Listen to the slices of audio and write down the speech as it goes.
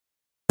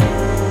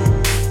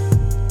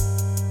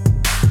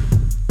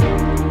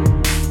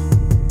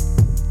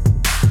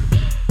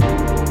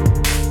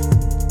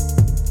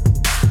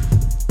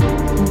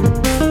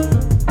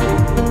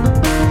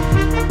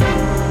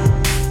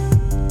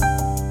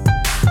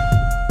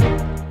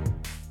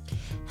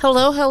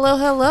Hello, hello,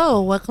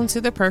 hello. Welcome to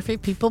the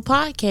Perfect People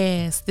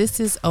Podcast. This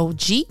is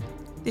OG.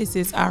 This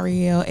is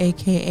Ariel,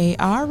 a.k.a.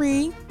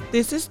 Ari.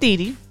 This is Dee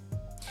Dee.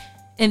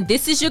 And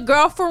this is your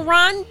girl,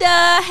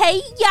 Ferronda.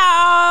 Hey,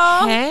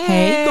 y'all.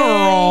 Hey,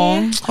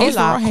 girl.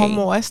 Hola, Hey.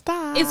 ¿cómo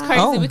estás? It's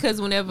crazy Oh.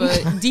 because whenever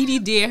Dee Dee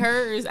did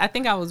hers, I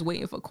think I was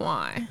waiting for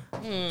Quan.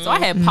 So I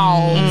had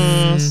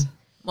pause.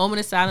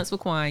 Moment of silence for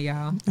Quan,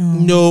 y'all.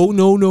 No. Oh,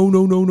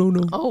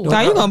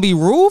 Now you gonna be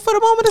rude for the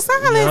moment of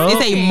silence? No.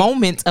 It's a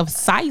moment of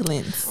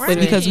silence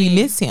because we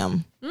miss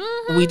him.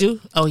 We do?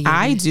 Oh, yeah.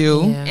 I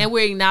do. Yeah. and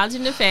we're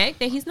acknowledging the fact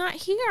that he's not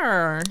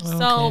here.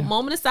 So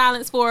moment of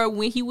silence for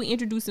when he would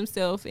introduce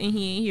himself and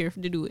he ain't here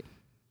to do it.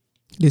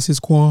 This is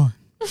Quan.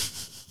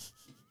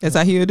 That's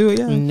how he'll do it,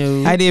 yeah.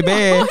 No. I did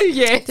bad.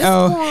 Yes.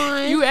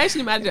 Oh, You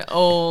actually might have.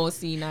 Oh,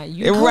 see now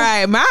you.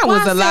 right. Mine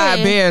was a lot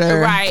better.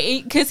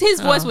 Right, because his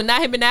voice would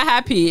not have been that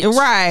high pitched.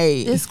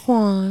 Right. It's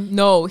Quan.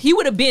 No, he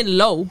would have been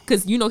low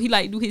because you know he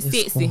like do his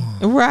sexy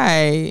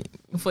Right.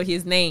 for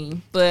his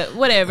name. But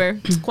whatever,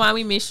 Quan,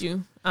 we miss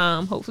you.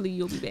 Hopefully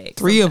you'll be back.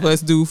 Three of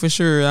us do for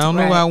sure. I don't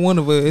know Right. about one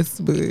of us,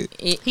 but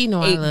He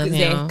know I love him.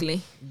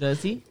 exactly.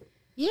 Does he?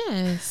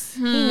 Yes,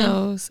 he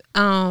knows.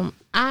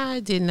 I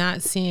did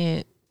not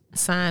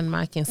sign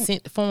my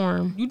consent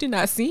form. You did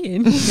not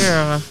sin.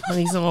 Girl, I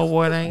need some more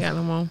water. I ain't got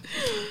no more.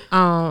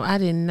 I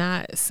did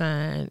not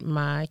sign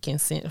my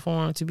consent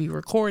form to be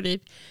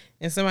recorded,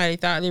 and somebody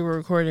thought they were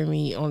recording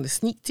me on the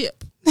sneak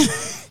tip.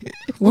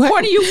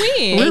 What do you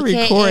win? We're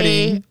AKA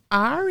recording.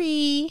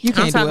 Ari. You can't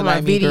I'm talking do it about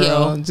like me, video.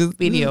 girl. Just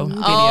Video.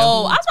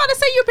 Oh, I was about to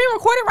say you're being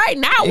recorded right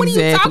now. What are you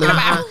Exactly.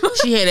 talking about?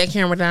 She had that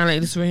camera down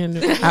like this for him.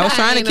 I was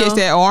trying to catch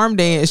that arm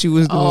dance she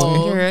was doing.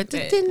 Girl.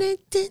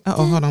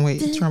 Oh, hold on,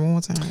 wait. Try one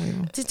more time.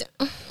 Wait.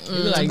 You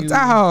look like you.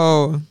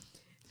 Oh,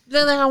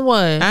 Look like I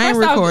was. I ain't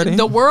First off, recording.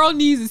 the world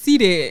needs to see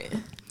that.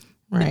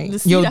 Right. to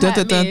see Yo, the dun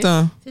hot dun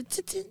dun mess.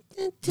 dun.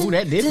 Ooh,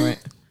 that different.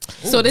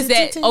 So does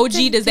that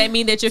OG? Does that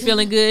mean that you're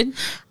feeling good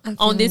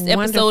on this episode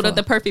wonderful. of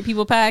the Perfect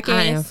People I am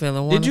Podcast?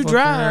 feeling Did you wonderful,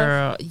 drive?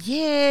 girl.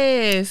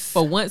 Yes.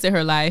 For once in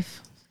her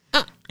life,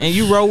 And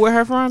you rode with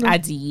her friend? I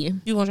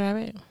did. You gonna drive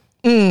it?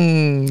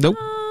 Nope.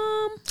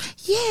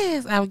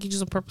 Yes. I will get you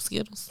some purple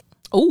Skittles.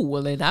 Oh,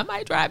 well then I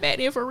might drive back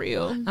in for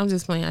real. I'm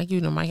just playing. I give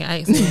you no mic and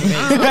ice.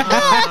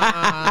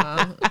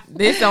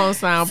 This don't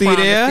sound See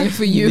promising there?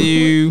 for you.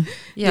 You.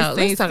 Yeah, This let's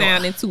ain't talk about.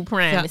 sounding too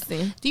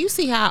promising. Do you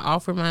see how I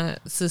offered my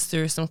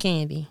sister some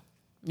candy?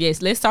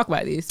 Yes, let's talk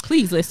about this.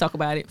 Please, let's talk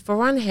about it.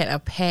 Ferronda had a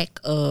pack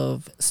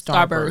of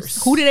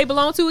Starburst. Who did they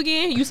belong to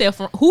again? You said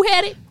who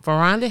had it?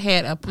 Ferronda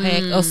had a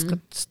pack of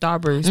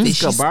Starburst that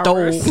she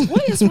Starburst. stole.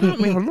 What is wrong with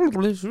me?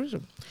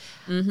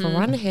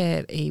 Ferronda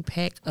had a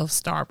pack of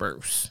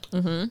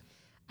Starburst.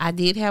 I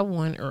did have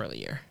one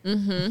earlier.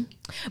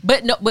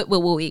 But no, but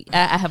wait.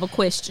 I have a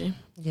question.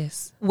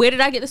 Yes, Where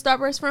did I get the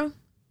Starburst from?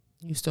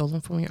 you stole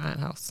them from your aunt's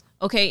house.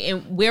 Okay,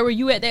 and where were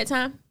you at that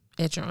time?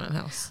 At your aunt's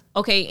house.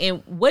 Okay,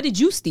 and what did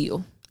you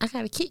steal? I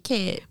got a Kit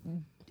Kat.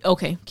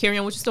 Okay, carry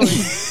on with your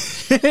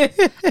story.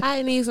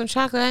 I need some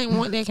chocolate. I didn't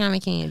want that kind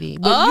of candy.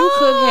 But you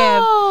could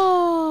have.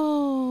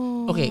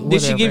 Okay,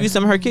 Did she give whatever. you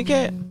some of her Kit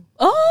Kat?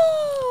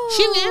 Oh,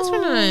 She didn't ask for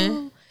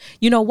none.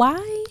 You know why?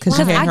 'Cause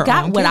she had I her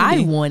got own what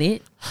candy. I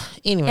wanted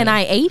Anyway, and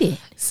I ate it.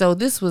 so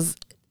this was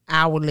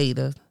hour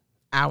later,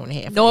 hour and a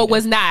half. No, later. it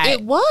was not.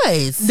 It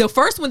was. The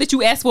first one that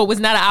you asked for was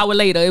not an hour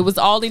later. It was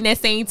all in that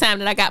same time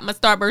that I got my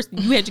Starburst.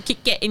 You had your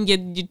Kit Kat and your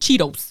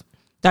Cheetos.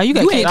 Now you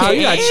got You Kit had- Kat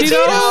you got and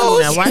Cheetos?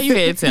 Now, why you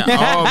had to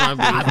tell all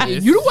my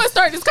business? You the one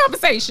started this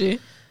conversation.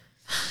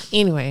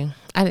 Anyway,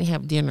 I didn't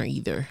have dinner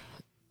either.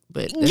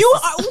 But You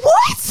are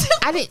what?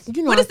 I didn't.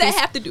 You know What does I that just-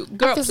 have to do, I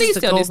girl? just Please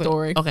took tell this over.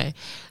 story. Okay,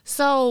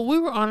 so we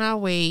were on our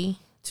way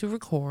to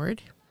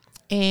record,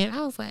 and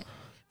I was like,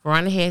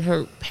 Veronica had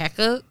her pack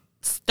of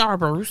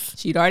Starburst.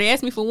 She'd already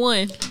asked me for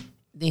one,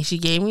 Then she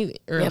gave me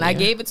earlier. and I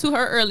gave it to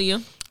her earlier.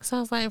 So I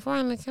was like,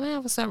 Veronica, can I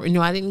have a Starburst?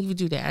 No, I didn't even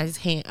do that. I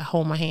just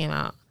hold my hand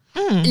out.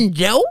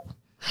 No,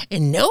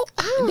 and no.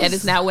 That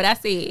is not what I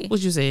said. What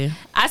you said.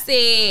 I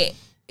said,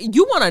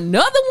 you want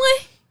another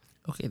one?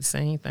 Okay, the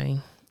same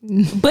thing.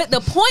 But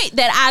the point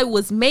that I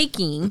was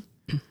making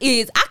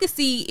is I could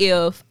see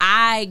if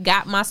I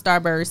got my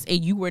Starburst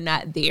and you were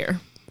not there.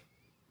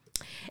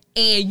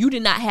 And you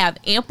did not have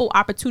ample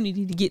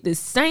opportunity to get the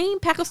same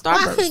pack of I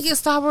Starburst. couldn't get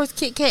Starburst,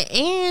 Kit Kat,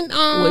 and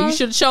Well, you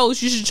should have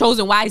chose. You should have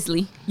chosen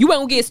wisely. You went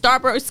and get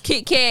Starburst,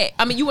 Kit Kat.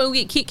 I mean, you went and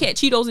get Kit Kat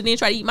Cheetos and then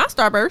try to eat my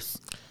Starburst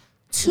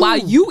while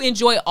you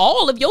enjoy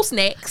all of your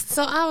snacks.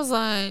 So I was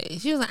like,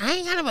 she was like, I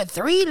ain't got but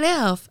 3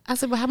 left. I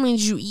said, well, how many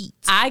did you eat?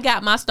 I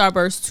got my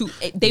Starburst too.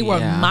 They were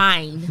Yeah.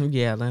 mine.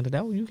 Yeah, Linda,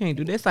 that you can't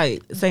do. That's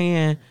like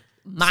saying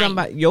Mine.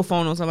 somebody your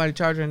phone on somebody's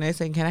charger and they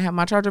say, "Can I have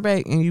my charger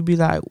back?" And you be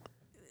like,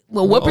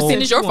 Well, what Oh,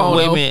 percentage your phone?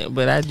 Wait a though? minute,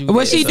 but I do. Well,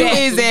 that, she so- do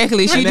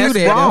exactly. She And do that's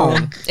that. wrong.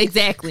 though.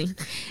 Exactly.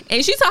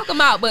 And she's talking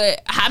about,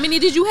 but how many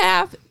did you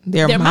have?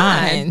 They're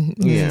mine.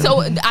 Yeah.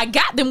 So I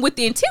got them with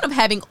the intent of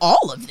having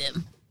all of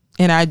them.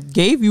 And I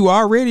gave you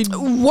already.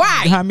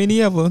 Right. How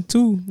many of them?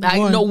 2. I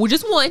One. know,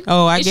 just one.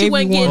 Oh, I and gave she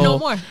wasn't you getting one. no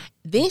more.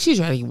 Then she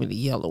tried to give me the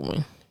yellow one.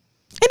 And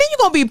then you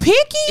gonna be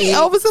picky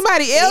over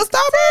somebody else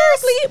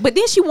Starburst? But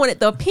then she wanted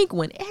the pink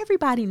one.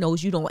 Everybody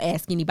knows you don't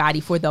ask anybody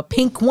for the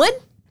pink one.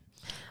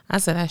 I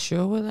said I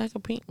sure would like a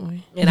pink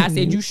one. And I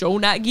said, you sure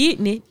not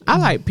getting it. I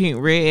like pink,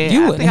 red.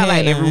 You I wouldn't think I like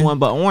have none. everyone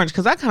but orange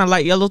because I kind of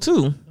like yellow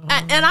too.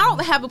 And I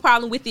don't have a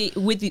problem with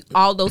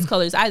all those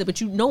colors either, but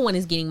no one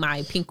is getting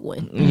my pink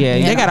one. Yeah,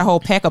 They got a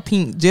whole pack of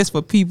pink just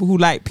for people who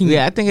like pink.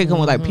 Yeah, I think it comes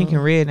with like pink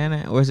and red in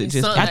it, or is it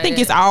just? Something I think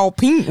it's all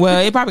pink. Well,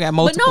 it probably got But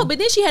multiple. no, but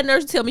then she had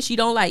nerves to tell me she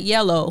don't like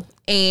yellow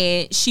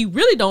and she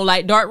really don't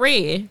like dark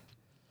red.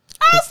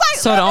 I was like,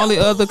 so the only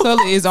other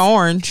color is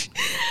orange.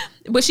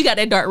 but she got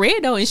that dark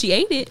red though, and she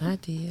ate it. I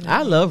did.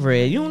 I love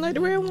red. You don't like the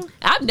red one?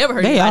 I've never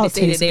heard They all anybody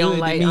say that taste they don't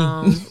good to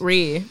like me.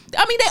 red.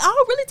 I mean, they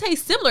all really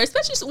taste similar,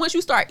 especially once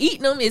you start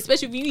eating them,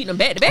 especially if you eat them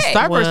back to back.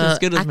 Starburst Well, and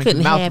Skittles I make your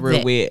couldn't mouth have real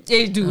that. wet.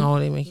 They do. Oh,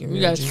 they make it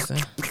real gotta- juicy.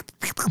 You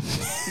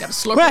gotta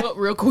slurp it up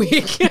real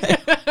quick.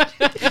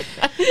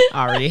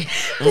 Already.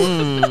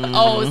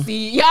 Oh,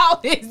 see,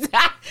 y'all,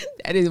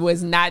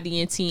 was not the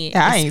intent.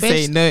 I ain't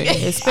say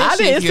nothing. Especially I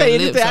didn't if your say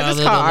lips anything. I are a just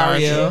little called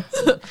larger.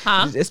 Ariel.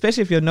 Huh?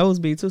 Especially if your nose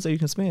be too, so you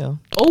can smell.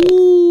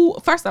 Oh,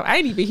 first off, I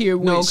didn't even hear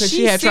what No, because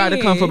she had tried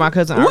to come for my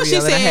cousin What she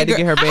Ariel, and I said, had to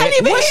get her girl?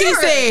 back. What she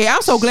said?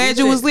 I'm so glad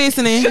you was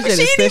listening. She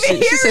said,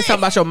 she said something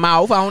about your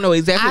mouth. I don't know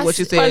exactly what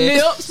she said. her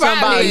lips, Something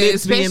about probably,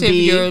 lips being Especially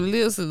if your big.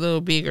 lips a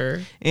little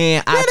bigger.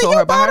 And I None of told her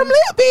your about her bottom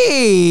lip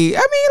big.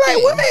 I mean,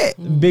 like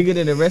what? bigger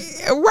than the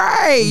rest.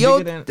 Right. Yo,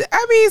 Bigger than-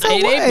 I mean, so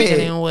Hey, they what? Bigger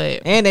than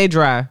what? And they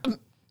dry.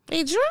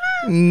 They dry.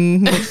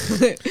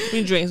 Mhm.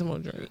 We drink some more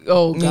drink.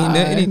 Oh, Ain't God.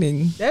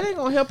 nothing. That ain't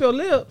gonna help your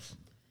lips.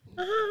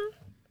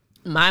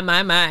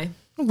 My.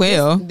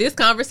 Well, This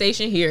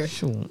conversation here.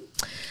 Sure.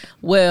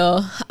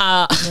 Well,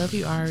 Love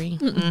you, Ari.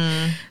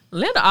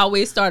 Linda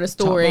always start a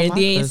story about and my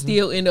then cousin.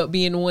 still end up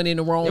being the one in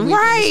the wrong. with the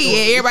right.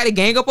 story. Everybody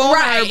gang up on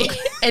Right. her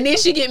And then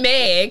she get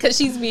mad because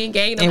she's being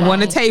ganged and up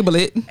want to on. table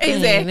it.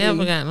 Exactly. Ain't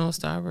never got no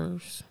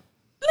Starburst.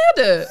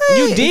 Linda.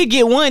 You did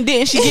get one,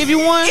 didn't she give you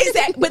one?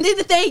 Exactly. But then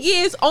the thing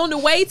is, on the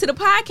way to the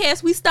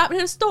podcast, we stopped at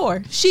her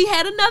store. She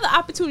had another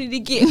opportunity to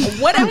get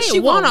whatever I she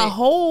didn't want wanted. a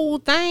whole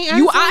thing.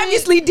 You I said.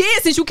 obviously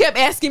did since you kept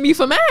asking me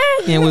for mine.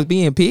 And was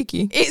being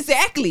picky.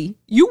 Exactly.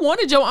 You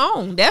wanted your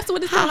own. That's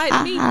what it sounded like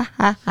to me.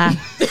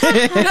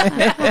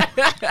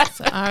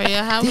 So,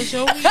 Aria, how was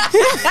your week?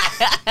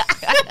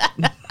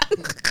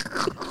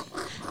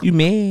 You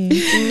mad?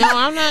 No,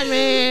 I'm not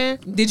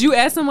mad. Did you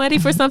ask somebody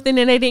for something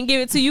and they didn't give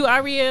it to you,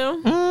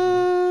 Ariel?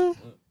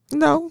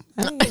 No,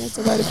 I ain't asked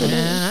somebody for that.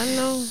 Yeah, I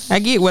know. I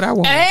get what I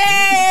want.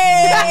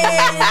 Hey!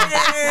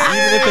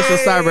 Even if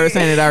it's a Starburst,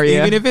 ain't it,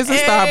 Ariel? Even if it's a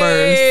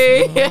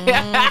Starburst.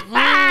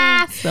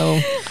 Starburst. So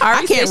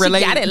I can't relate.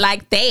 She got it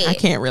like that. I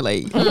can't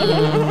relate.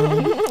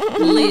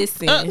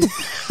 Listen.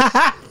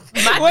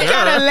 What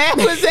kind of laugh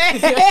was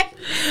that?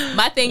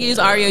 My thing is,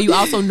 Ariel, you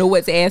also know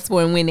what to ask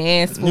for and when to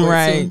ask for it,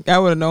 Right. too. I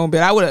would have known,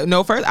 but I would have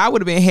no first. I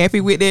would have been happy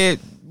with that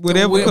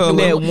whatever With color.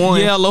 that one.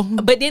 Yellow.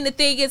 But then the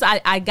thing is,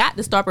 I got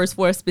the Starburst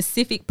for a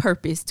specific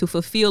purpose to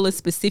fulfill a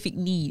specific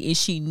need, and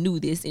she knew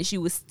this, and she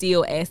was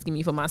still asking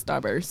me for my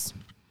Starburst.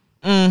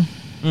 I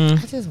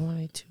just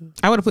wanted to.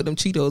 I would have put them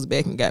Cheetos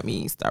back and got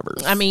me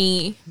Starburst. I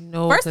mean,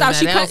 No, first off,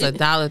 she that was couldn't.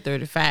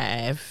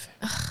 $1.35.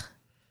 Now,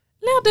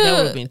 That would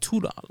have dude, been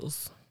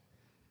 $2.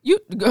 you,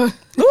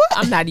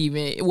 I'm not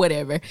even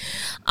whatever.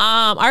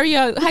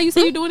 Ariel, how you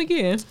say you doing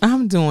again?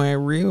 I'm doing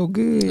real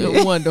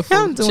good. Wonderful.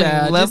 I'm doing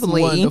child, just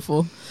lovely.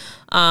 wonderful.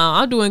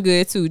 I'm doing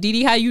good too.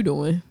 Didi, how you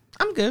doing?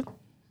 I'm good.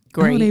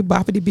 Great. Great. They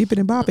boppity beeping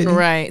and boppity.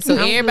 Right. So I'm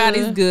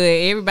everybody's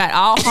good. Everybody,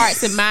 all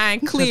hearts and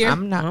mind clear.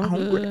 I'm not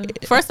hungry.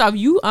 First off,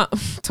 you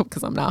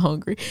because I'm not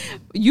hungry.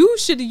 You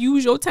should have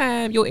used your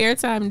time, your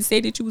airtime, and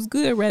say that you was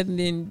good rather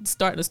than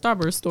starting a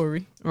Starburst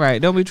story.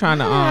 Right. Don't be trying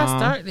to. I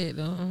started it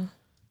though.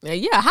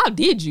 Yeah. How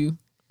did you?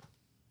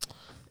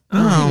 I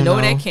don't even know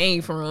where that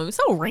came from. It's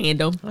so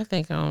random. I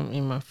think I'm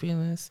in my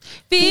feelings.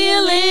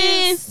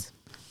 Feelings.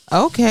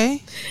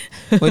 Okay.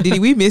 Well, Didi,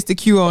 we missed the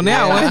cue on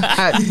that one.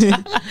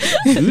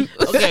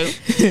 Okay.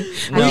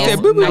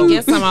 I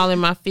guess I'm all in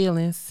my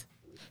feelings.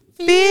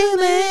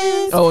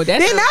 Feelings. Oh,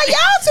 that's Then now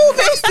y'all two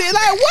missed it.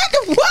 Like, what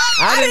the fuck?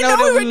 I didn't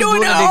know we were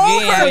doing it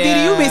over. So, Didi,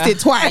 you missed it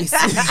twice.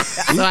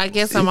 So I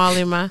guess I'm all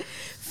in my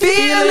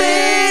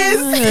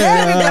Feelings.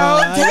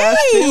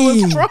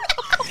 Dang.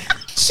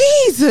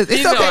 Jesus.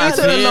 It's know okay. I You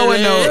took the feel lower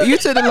it. note. You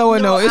took the lower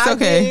note. It's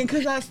okay.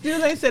 Because I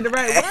still ain't said the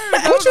right word.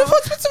 What you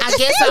supposed to I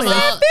guess I'm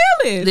all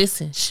feelings.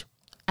 listen.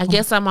 I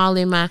guess I'm all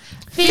in my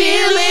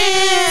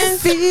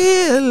feelings.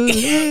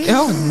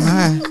 Oh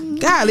my.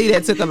 Golly,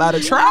 that took a lot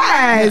of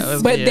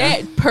tries. But Yeah.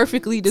 that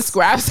perfectly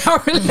describes our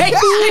relationship.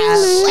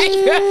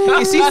 And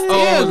she's still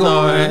Oh,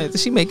 going.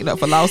 She making up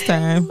for lost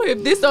time.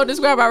 If this don't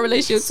describe our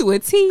relationship to a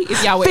T,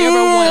 if y'all would ever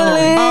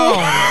wonder.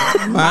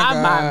 Oh my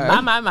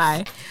God.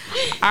 My.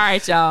 All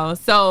right, y'all.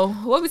 So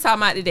what we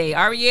talking about today?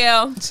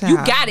 Ariel, you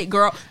Child. got it,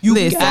 girl. You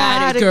Listen.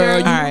 got it, girl.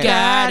 You All right.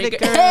 got it,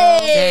 girl.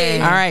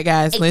 Hey. All right,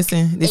 guys,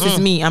 listen. This is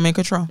me. I'm in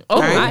control. Oh,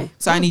 All right? right.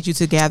 So I need you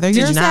to gather Did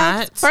you yourself.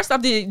 not? First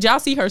off, did y'all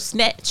see her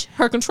snatch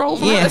her control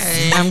from us?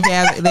 Yes, I'm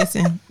gathering.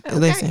 Listen.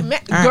 All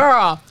right.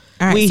 Girl,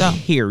 All right, We so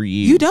hear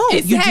you. you don't. You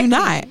Exactly. do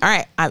not. All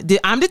right.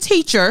 I'm the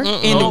teacher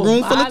in the Oh,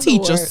 room full my of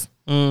teachers.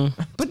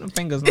 Put them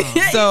fingers on.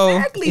 So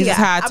Exactly. this is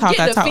how I I'm talk. I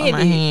getting talk with my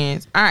offended.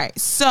 hands. All right.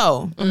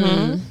 So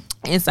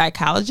in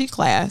psychology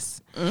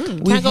class,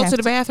 Can I go to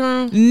the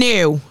bathroom?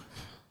 No.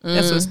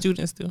 That's what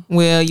students do.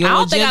 Well, your I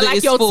don't think I agenda like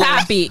is your full.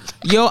 topic.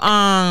 Your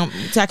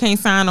I can't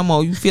sign no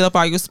more. You fill up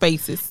all your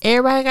spaces.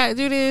 Everybody got to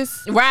do this.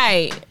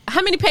 Right.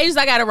 How many pages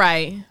I gotta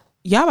write?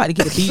 Y'all about to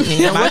get a beating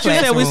in my What you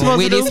said we classroom supposed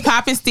with to do? this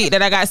popping stick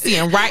that I got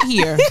sitting right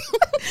here.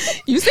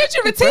 You said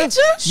you're the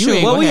teacher? You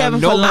ain't What gonna we have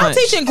having no for lunch. I'm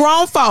teaching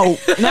grown folk.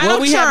 Not no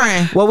What we children.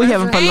 having? What we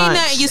having for Ain't lunch?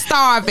 nothing. You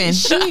starving.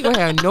 She ain't gonna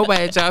have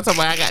nobody at y'all talking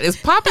about I got this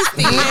popping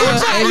stick.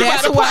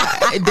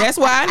 And that's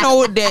why I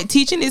know that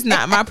teaching is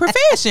not my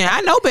profession.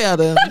 I know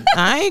better.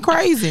 I ain't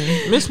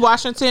crazy. Miss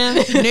Washington.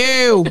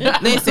 No,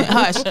 listen,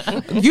 hush.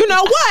 You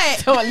know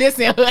what? Oh,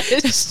 listen,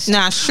 hush.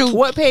 Nah, shoot.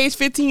 What page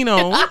 15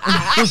 on?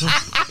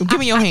 Give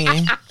me your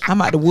hand. I'm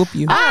about to whoop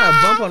you. I got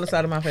a bump on the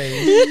side of my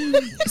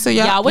face. So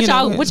Y'all, what you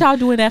know y'all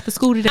doing after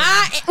school today?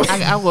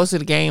 I'll go to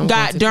the game.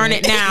 God darn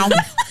it now.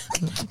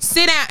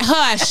 Sit down.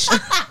 Hush.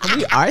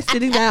 We are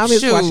sitting down,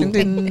 Miss Shoot.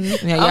 Washington.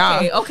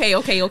 Yeah, y'all. Okay.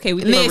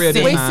 We Listen. real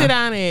this Wait, time. sit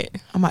on it.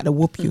 I'm about to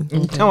whoop you.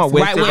 Come on,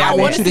 wait Right till where I I don't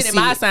want want you to to sit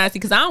in my sit. assignment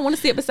because I don't want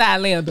to sit beside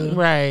Lambda.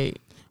 Right.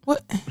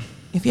 What?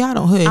 If y'all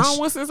don't hush. I don't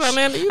want to sit on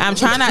that. I'm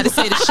trying not to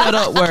say the shut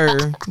up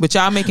word, but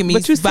y'all making me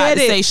But you about said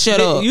to it. say shut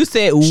up. You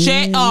said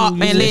Shut up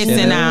you and said listen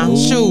shut now. up.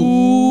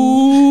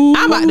 Shoot.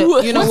 I'm about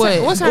to, you know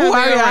what? What's her Ooh, bell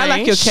I like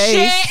ring? your Shut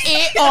case.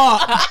 it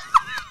up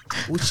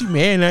What you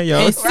mad now,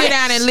 y'all? and sit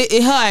down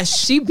and hush.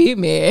 She bit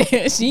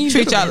mad. She ain't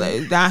Treat doing y'all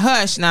it. now.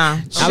 Hush now.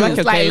 I like It's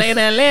your like case.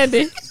 Lana and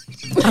Landy.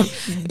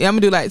 Yeah, I'm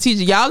gonna do like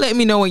teacher. Y'all let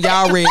me know when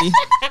y'all ready.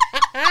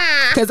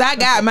 Cause I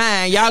got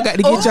mine. Y'all got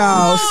to get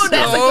y'all's. Oh,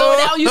 that's a good.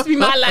 That used to be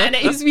my line.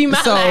 That used to be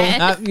my So,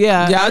 line.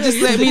 Yeah. Y'all just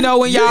let me know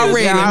when y'all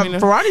ready. Yeah,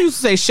 Ferrari used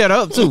to say shut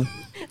up too.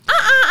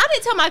 I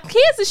didn't tell my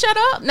kids to shut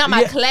up. Not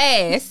my Yeah.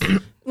 class.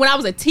 When I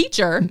was a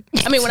teacher.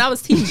 I mean, when I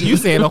was teaching. You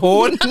saying a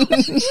whore? No,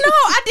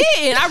 I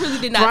didn't. I really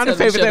did not tell Ferrari's them to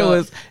favorite shut thing up.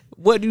 was,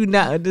 what do you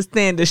not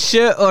understand, the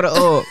shut or the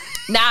up?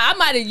 Now I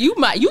might have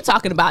you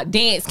talking about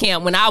dance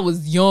camp when I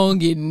was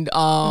young and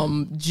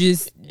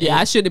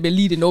I shouldn't have been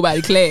leading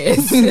nobody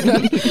class.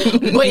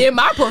 But in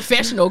my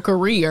professional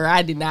career,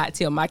 I did not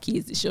tell my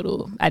kids to shut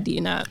up. I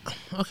did not.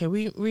 Okay,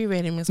 we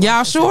ready, Miss. Y'all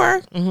Washington.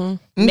 sure?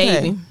 Mm-hmm.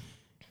 Maybe.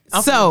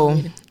 So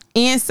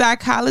in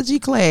psychology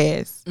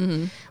class,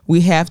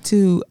 we have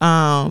to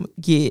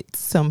get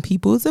some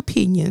people's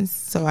opinions.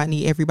 So I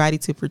need everybody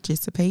to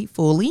participate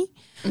fully.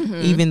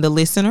 Even the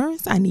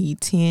listeners. I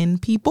need 10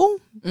 people.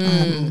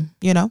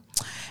 You know.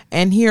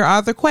 And here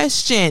are the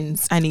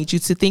questions. I need you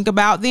to think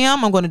about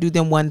them. I'm going to do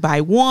them one by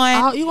one.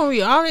 Oh, you gonna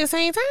read all at the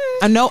same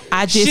time? No,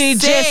 I just She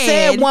said, just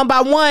said one by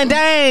one.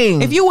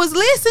 Dang. If you was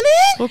listening,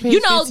 What page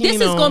You know, 15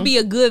 this is on? going to be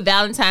a good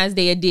Valentine's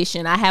Day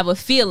edition. I have a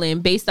feeling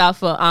based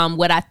off of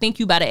what I think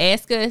you about to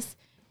ask us.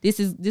 This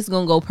is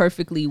going to go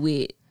perfectly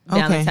with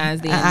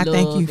Valentine's Day. And I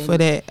thank love you for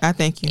that. I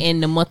thank you. in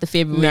the month of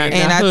February. Now-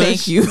 And I hush.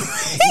 thank you.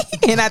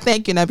 And I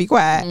thank you. Now be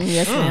quiet.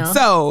 Yes, ma'am.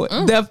 So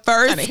the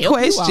first Trying to help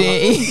question,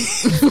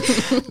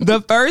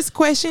 the first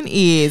question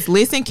is: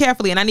 listen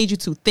carefully, and I need you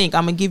to think.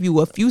 I'm gonna give you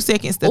a few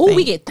seconds to Oh, think.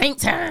 we get think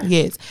time.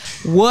 Yes.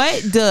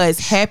 What does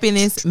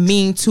happiness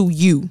mean to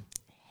you?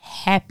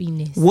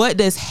 Happiness. What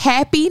does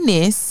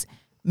happiness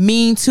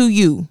mean to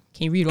you?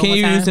 Can you read Can one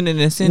you more use time? it in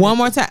a sentence? One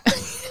more time.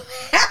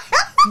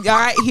 All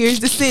right. Here's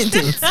the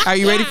sentence. Are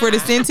you ready for the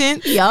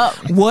sentence? Yup.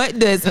 What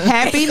does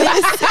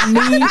happiness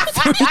mean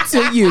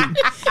to you?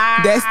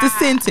 That's the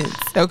sentence,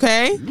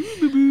 okay?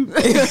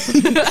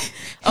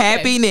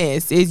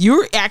 Happiness is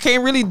your. I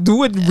can't really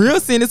do a real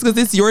sentence because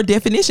it's your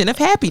definition of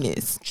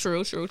happiness.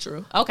 True.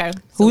 Okay.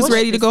 Who's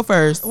ready to go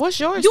first? What's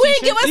yours? You ain't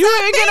teacher? give us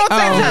You ain't get no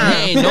time.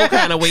 Ain't no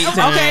kind of wait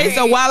time. Okay,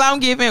 so while I'm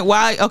giving,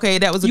 okay,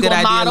 that was a You good gonna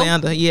idea, model?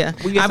 Leander. Yeah,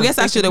 We get I some guess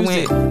I should have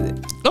music.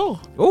 went.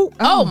 Oh, Ooh,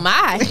 Oh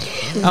my.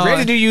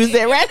 ready to use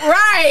that right?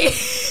 Right.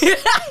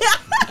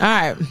 All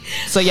right,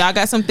 so y'all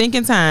got some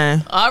thinking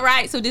time. All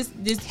right. So this.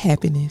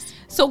 Happiness.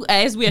 So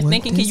as we are What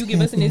thinking, can is you give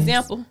us an happiness?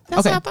 example? that's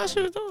Okay. what I thought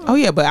you were doing. Oh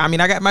yeah, but I mean,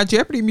 I got my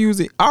Jeopardy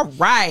music. All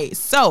right,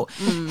 so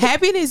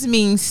happiness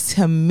means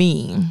to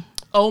me.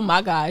 Oh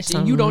my gosh.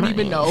 And you don't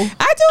even know.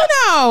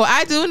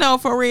 I do know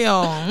for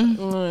real.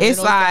 It's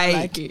don't sound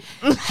like, it.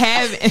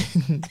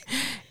 having.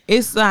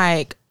 It's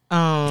like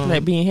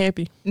Like being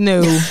happy.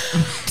 no. Ain't you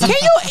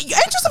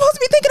supposed to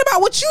be thinking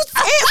about what you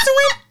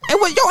answering and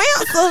what your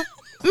answer,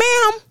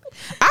 ma'am?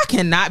 I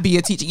cannot be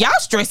a teacher. Y'all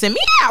stressing me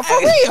out for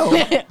real.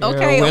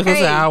 Okay. Welcome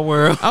to our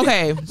world.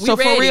 Okay, so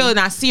for ready. real,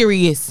 not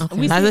serious.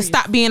 We Now let's serious.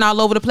 stop being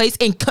all over the place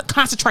and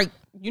concentrate.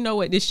 You know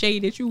what? This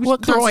shade that you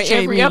What throwing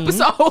concentrate every mean?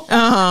 episode.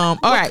 All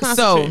right, so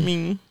Concentrate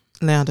mean.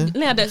 Landa,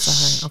 Now that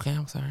Sorry. Okay,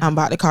 I'm sorry. I'm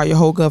about to call your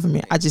whole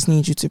government. I just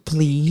need you to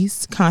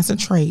please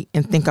concentrate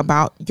and think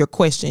about your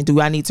question. Do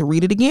I need to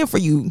read it again for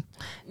you?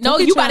 no,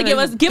 you about to give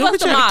us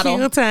the model.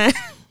 Kill time.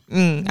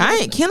 I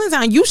ain't killing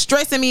time. You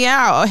stressing me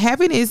out.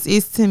 Happiness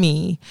is to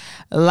me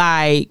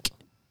like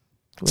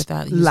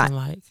Without using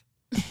like.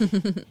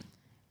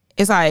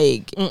 it's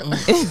like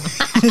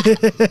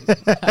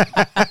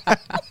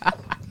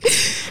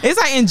it's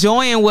like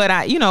enjoying what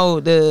I,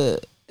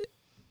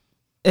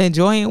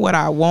 enjoying what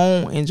I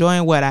want,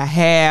 enjoying what I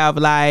have,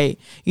 like,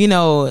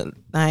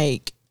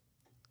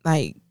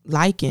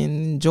 liking,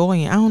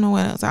 enjoying. I don't know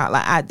what else.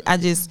 I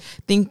just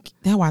think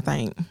that's what I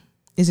think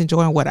is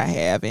enjoying what I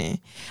have, and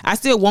I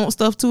still want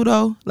stuff too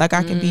though. Like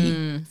I can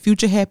be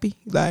future happy.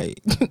 Like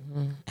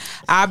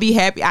I'll be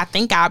happy. I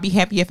think I'll be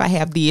happy if I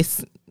have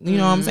this. You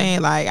know what I'm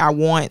saying? Like I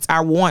want, but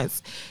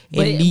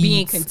and being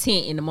needs.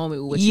 content in the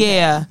moment with what you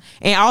have.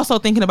 And also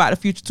thinking about the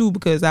future too,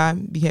 because I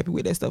be happy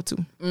with that stuff too.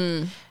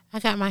 I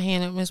got my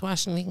hand up, Miss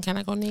Washington. Can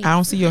I go next? I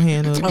don't see your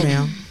hand up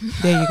now.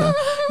 There you go.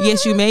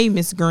 Yes, you may,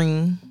 Miss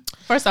Green.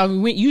 First off,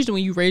 usually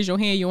when you raise your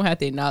hand, you don't have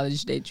to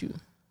acknowledge that you.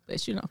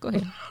 But go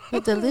ahead.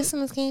 But the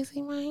listeners can't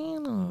see my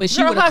hand on. But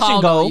she Girl, would have how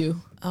she called go? on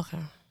you. Okay.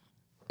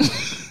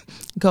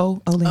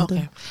 Go,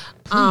 Olinda.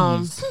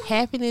 Okay.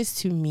 Happiness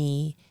to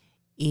me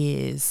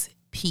is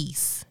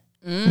peace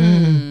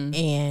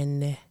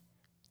and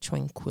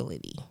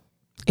tranquility.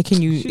 And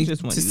can you She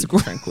just want to use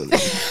describe- tranquility.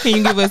 Can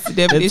you give us the Let's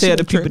definition tell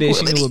the of people that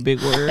she tranquility? knew a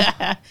big word.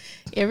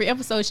 Every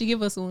episode, she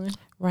give us one.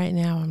 Right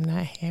now, I'm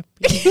not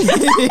happy.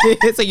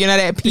 So you're not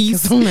at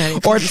peace I'm not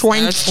at or peace.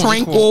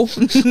 tranquil.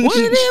 What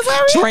it is,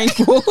 Larry?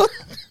 Tranquil.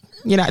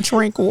 You're not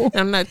tranquil.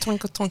 I'm not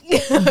twinkle.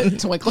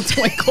 Twinkle,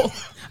 twinkle.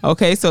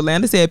 Okay, so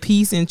Landa said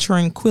peace and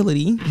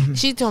tranquility.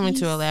 She told me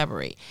to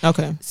elaborate.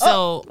 Okay,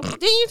 So,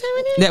 didn't you tell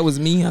me that? that was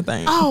me, I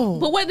think. Oh.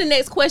 But what the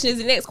next question is?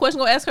 The next question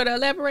gonna ask her to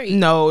elaborate?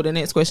 No, the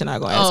next question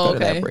I'm gonna ask her to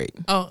okay. elaborate.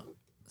 Oh.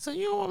 So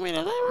you don't want me to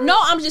elaborate? No,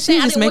 I'm just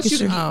saying. I just didn't want you.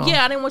 making To, sure.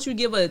 Yeah, I didn't want you to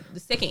give the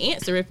second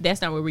answer if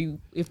that's not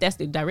if that's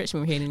the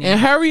direction we're heading in. And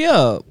hurry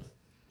up.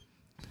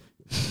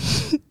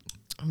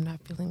 I'm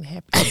not feeling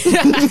happy.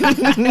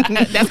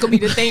 That's gonna be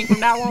the thing from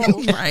now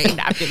on. Right. I'm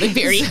not feeling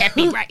very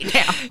happy right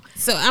now.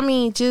 So, I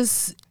mean,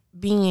 just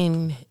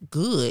being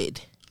good.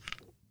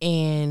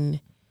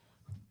 And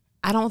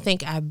I don't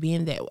think I've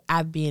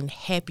been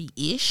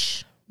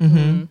happy-ish,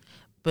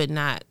 but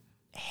not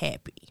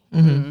happy.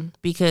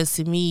 Because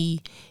to me,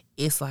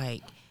 it's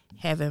like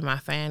having my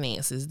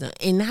finances done.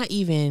 And not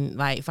even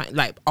like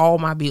all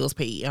my bills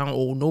paid. I don't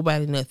owe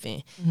nobody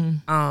nothing.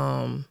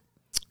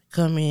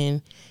 Come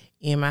in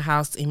my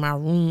house, in my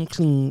room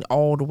cleaned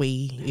all the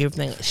way,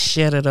 everything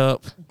shut it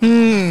up.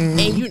 And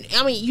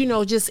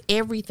just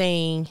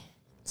everything.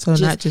 So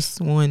not just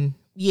one.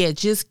 Yeah,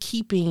 just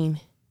keeping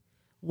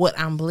what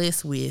I'm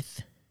blessed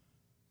with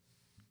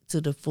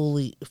to the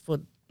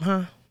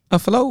A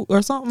float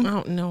or something? I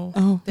don't know.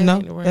 Oh, That no,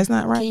 ain't the word. that's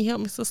not right. Can you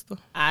help me, sister?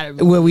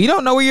 Well, we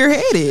don't know where you're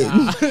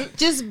headed.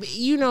 Just One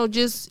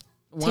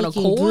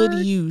taking accord?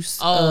 good use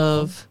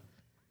Oh. of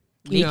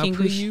Making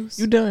good use.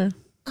 You done.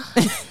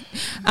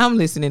 I'm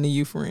listening to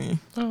you, friend.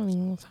 I don't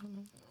even want to talk.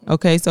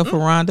 Okay, so for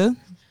Rhonda,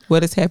 what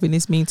does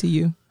happiness mean to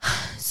you?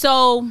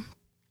 So,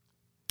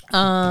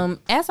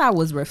 as I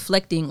was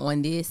reflecting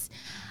on this,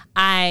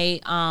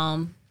 I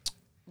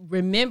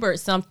remembered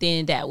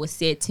something that was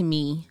said to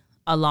me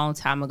a long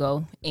time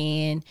ago,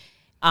 and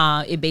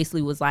it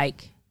basically was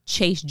like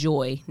chase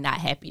joy, not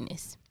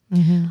happiness.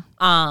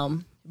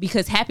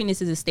 Because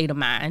happiness is a state of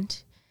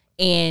mind,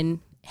 and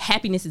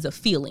happiness is a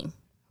feeling,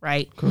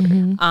 right?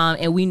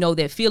 And we know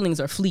that feelings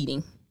are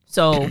fleeting.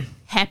 So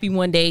happy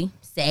one day,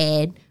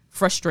 sad,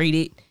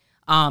 frustrated,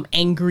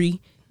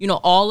 angry,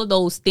 all of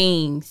those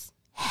things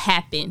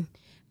happen.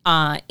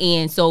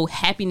 And so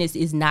happiness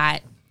is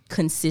not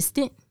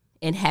consistent,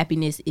 and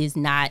happiness is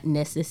not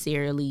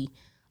necessarily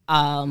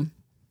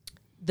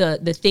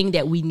the thing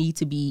that we need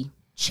to be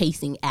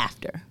chasing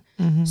after.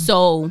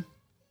 So,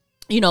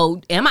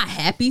 am I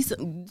happy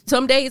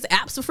some days?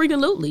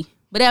 Absolutely.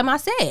 But am I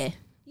sad?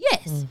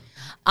 Yes.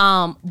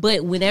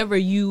 But whenever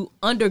you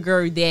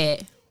undergird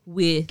that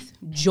with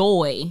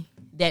joy,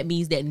 that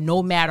means that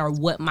no matter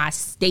what my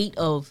state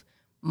of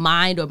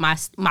mind or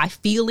my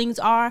feelings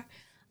are,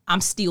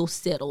 I'm still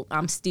settled.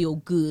 I'm still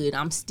good.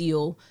 I'm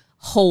still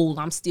whole.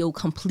 I'm still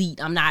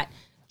complete. I'm not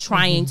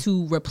trying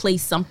to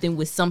replace something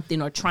with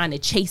something or trying to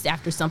chase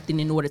after something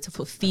in order to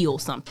fulfill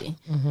something.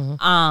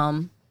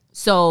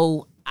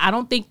 So I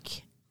don't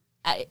think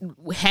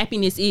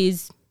happiness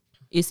is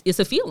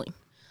a feeling.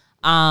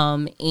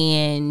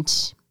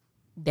 And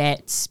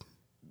that's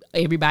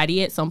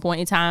everybody at some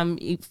point in time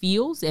it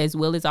feels, as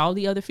well as all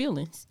the other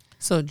feelings.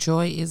 So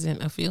joy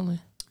isn't a feeling.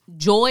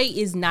 Joy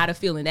is not a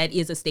feeling. That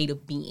is a state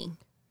of being.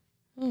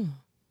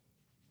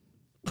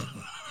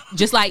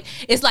 Just like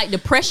it's like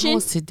depression.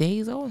 What's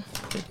today's on?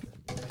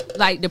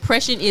 Like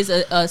depression is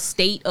a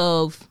state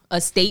of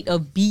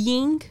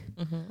being.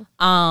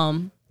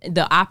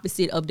 The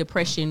opposite of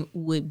depression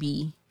would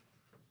be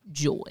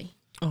joy.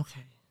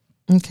 Okay.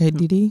 Okay,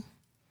 Didi.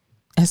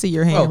 I see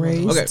your hand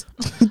raised. Okay.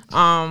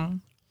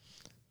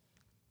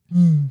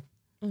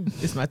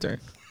 It's my turn.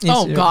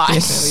 Oh, gosh.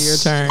 Definitely your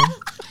turn.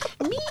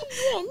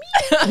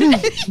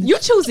 You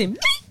choosing me?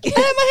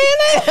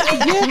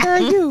 Yeah, girl,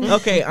 you.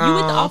 Okay. You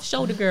with the off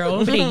shoulder girl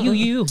over there.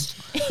 You.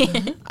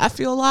 I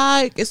feel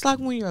like it's like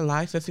when your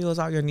life fulfills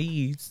all your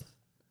needs,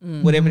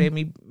 whatever they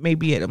may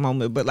be at the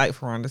moment. But like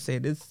Ferranda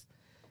said, it's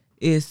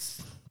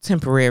it's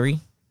temporary.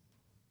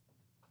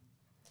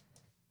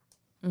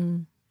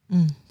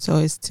 So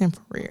it's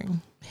temporary.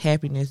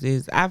 Happiness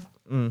is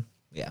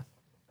yeah.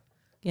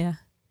 Yeah.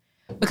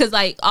 Because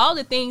like all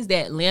the things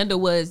that Landa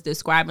was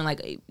describing,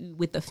 like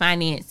with the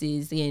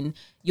finances and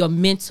your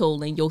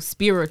mental and your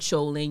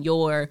spiritual and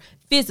your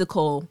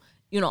physical,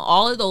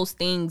 all of those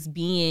things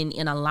being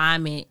in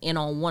alignment and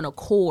on one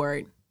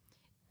accord,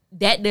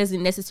 that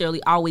doesn't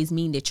necessarily always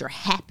mean that you're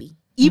happy.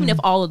 Even if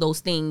all of those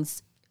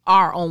things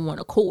are on one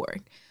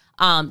accord.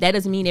 That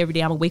doesn't mean every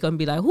day I'm gonna wake up and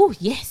be like, oh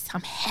yes,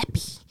 I'm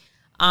happy.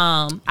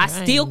 I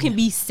still can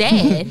be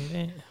sad.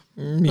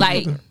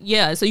 Like,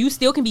 yeah, so you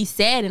still can be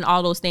sad and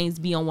all those things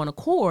be on one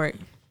accord.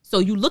 So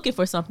you looking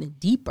for something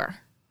deeper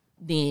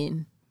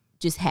than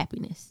just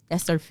happiness.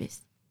 That's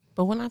surface.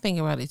 But when I think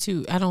about it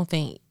too, I don't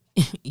think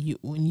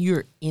when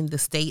you're in the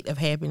state of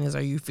happiness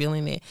or you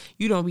feeling it,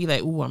 you don't be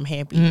like, "Ooh, I'm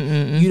happy."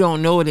 You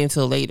don't know it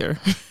until later.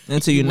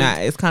 Until you're not.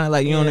 It's kind of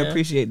like you don't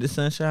appreciate the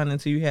sunshine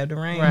until you have the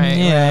rain. Right.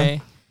 Yeah.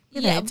 Right.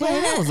 Yeah, but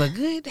that was a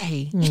good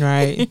day.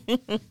 Right.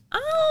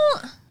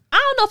 I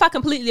don't know if I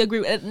completely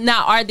agree.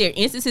 Now, are there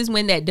instances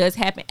when that does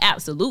happen?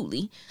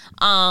 Absolutely.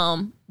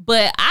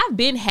 But I've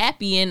been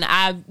happy and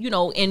I've,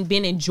 and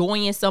been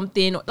enjoying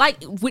something like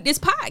with this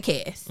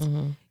podcast.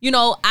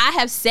 I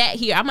have sat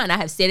here, I might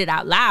not have said it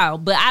out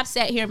loud, but I've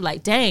sat here and be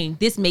like, dang,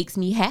 this makes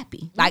me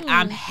happy. Like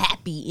I'm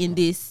happy in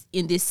this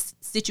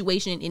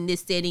situation, in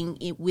this setting,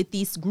 with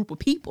this group of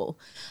people.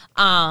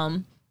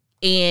 And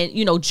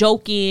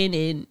joking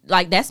and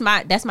like that's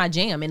my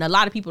jam. And a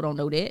lot of people don't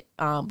know that.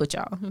 But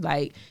y'all,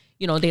 like,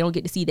 they don't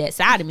get to see that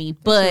side of me.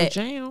 But That's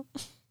your jam.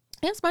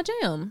 that's my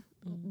jam.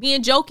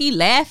 Being jokey,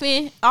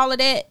 laughing, all of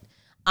that.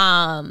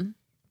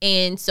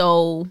 And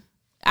so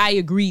I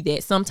agree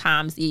that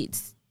sometimes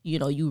it's,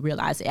 you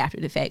realize it after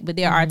the fact. But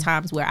there are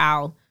times where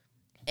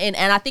and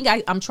I think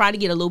I'm trying to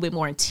get a little bit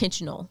more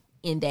intentional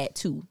in that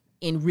too,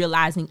 in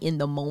realizing in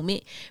the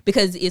moment.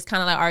 Because it's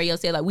kind of like Ariel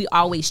said, like we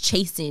always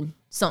chasing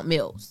something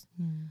else.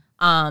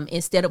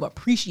 Instead of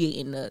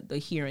appreciating the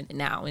here and the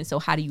now. And so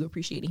how do you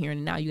appreciate the here and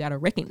the now? You got to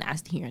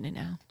recognize the here and the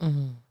now.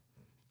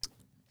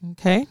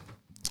 Okay.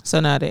 So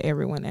now that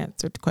everyone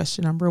answered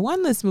question number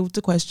 1, let's move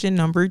to question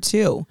number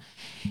 2.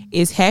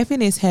 Is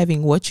happiness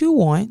having what you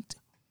want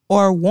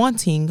or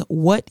wanting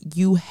what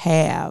you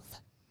have?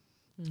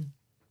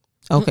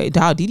 Okay,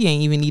 Dawg Didi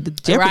ain't even need the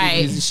Jeopardy Right.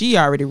 music. She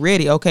already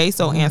ready. Okay,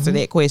 so answer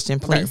that question,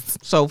 please.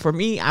 So for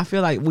me, I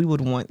feel like we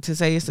would want to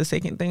say it's the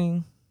second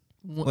thing.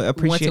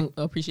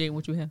 Appreciate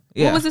what you have.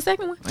 Yeah. What was the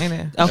second one? Ain't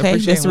it? Okay,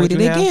 let's Appreciating read what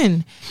it you have.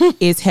 again.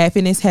 Is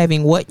happiness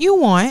having what you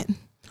want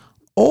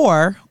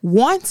or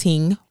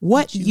wanting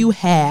what you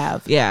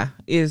have? Yeah,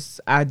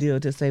 it's ideal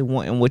to say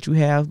wanting what you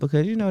have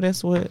because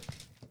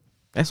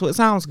that's what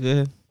sounds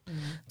good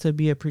to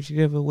be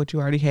appreciative of what you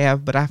already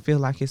have. But I feel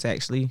like it's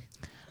actually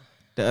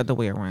the other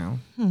way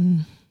around.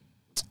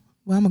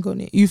 Well, I'm gonna go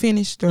next. You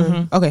finished?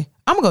 Or? Okay,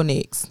 I'm gonna go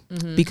next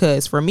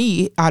because for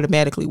me, it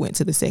automatically went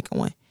to the second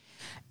one.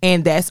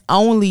 And that's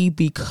only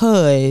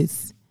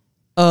because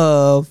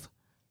of,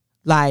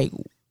 like,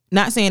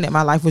 not saying that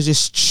my life was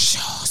just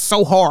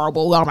so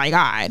horrible. Oh my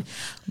God.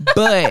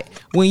 But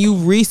when you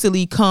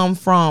recently come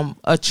from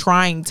a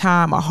trying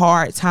time, a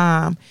hard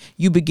time,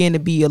 you begin to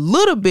be a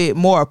little bit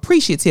more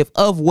appreciative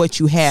of what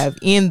you have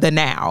in the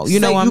now.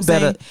 You know what I'm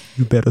saying?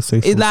 You better say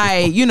It's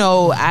like,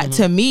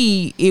 to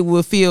me, it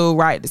would feel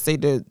right to say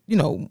the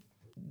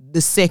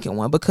second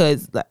one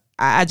because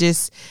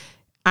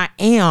I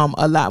am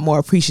a lot more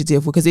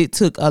appreciative because it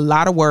took a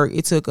lot of work.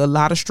 It took a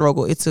lot of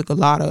struggle. It took a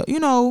lot of,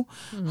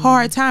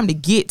 hard time to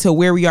get to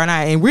where we are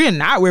now. And we're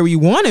not where we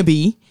want to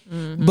be.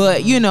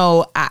 But,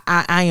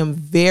 I am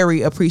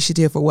very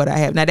appreciative for what I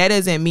have. Now, that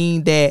doesn't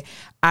mean that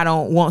I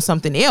don't want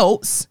something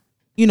else,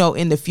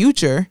 in the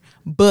future.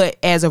 But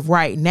as of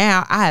right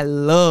now, I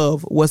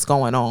love what's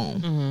going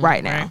on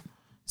right now. Right.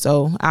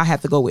 So I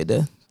have to go with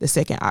the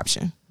second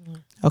option.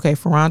 Okay,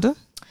 Ferranda?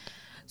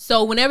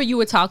 So whenever you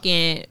were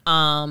talking,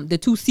 the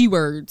 2 C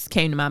words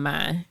came to my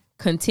mind: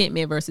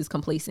 contentment versus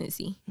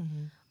complacency.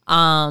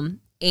 And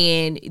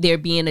there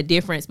being a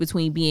difference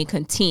between being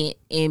content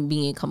and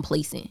being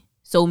complacent.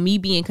 So me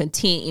being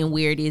content in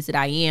where it is that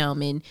I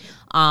am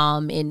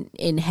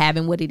and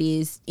having what it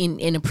is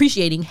and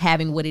appreciating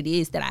having what it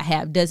is that I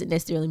have doesn't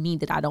necessarily mean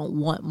that I don't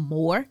want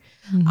more.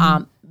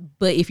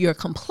 But if you're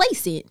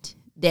complacent,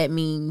 that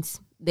means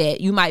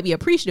that you might be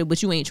appreciative,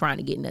 but you ain't trying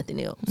to get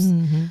nothing else.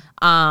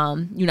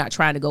 You're not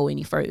trying to go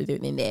any further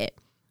than that.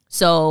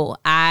 So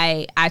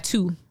I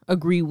too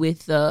agree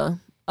with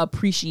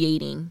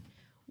appreciating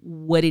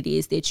what it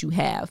is that you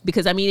have,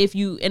 because I mean, if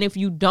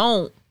you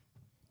don't,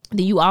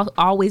 then you are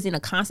always in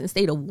a constant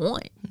state of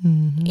want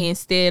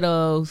instead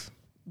of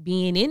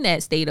being in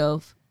that state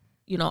of,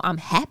 I'm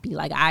happy.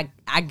 Like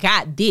I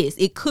got this.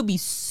 It could be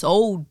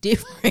so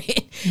different.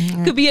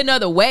 It could be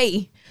another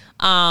way.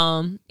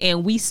 And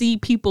we see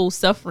people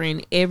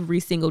suffering every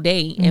single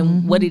day.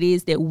 And what it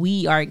is that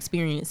we are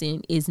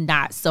experiencing is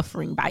not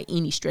suffering by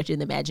any stretch of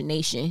the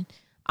imagination.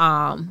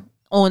 At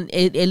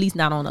least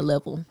not on a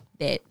level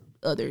that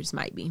others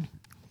might be.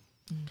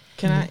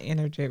 Can I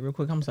interject real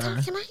quick? I'm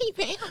sorry. Can I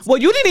even answer? Well,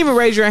 you didn't even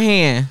raise your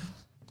hand.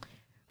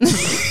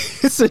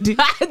 So I did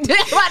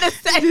about to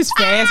say Just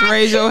fast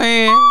raise your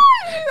hand.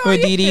 For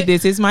Didi,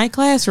 this is my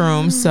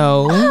classroom.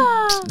 So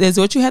that's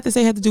what you have to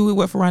say have to do with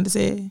what Ferranda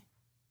said.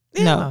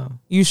 No.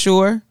 You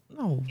sure?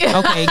 No.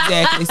 Okay,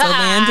 exactly. So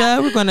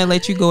Landa, we're gonna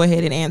let you go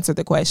ahead and answer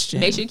the question.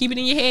 make sure you keep it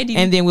in your head.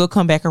 And then we'll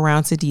come back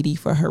around to Didi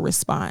for her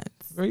response.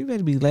 Girl, you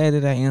better be glad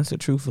that I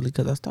answered truthfully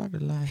because I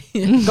started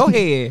lying. Go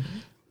ahead.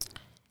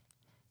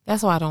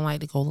 That's why I don't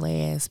like to go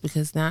last,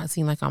 because now it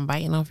seems like I'm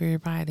biting off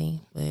everybody.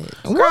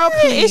 But Girl,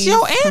 it's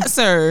your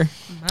answer.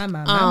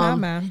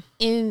 my.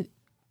 in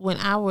when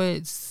I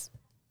was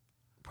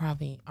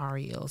probably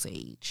Ariel's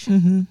age,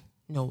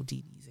 no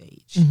Didi's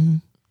age,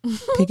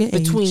 Pick an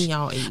age. between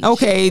y'all age.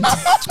 Okay,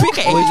 pick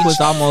an Which age. was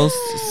almost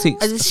 6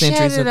 Shut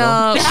centuries it ago.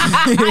 up.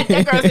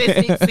 That girl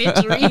said 6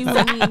 centuries.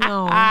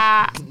 No.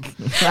 I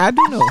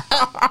do know.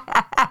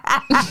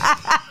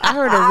 I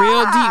heard a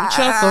real deep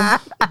chuckle.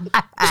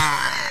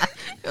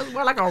 It was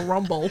more like a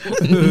rumble.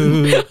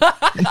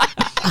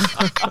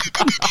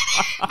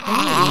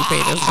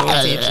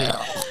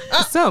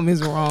 Something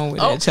is wrong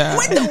with that child.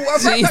 What the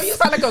word? You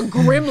sound like a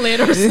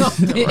gremlin or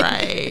something.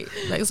 Right.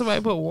 Like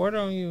somebody put water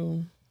on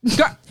you.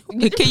 Can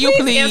you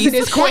answer please,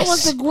 this What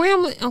was the question?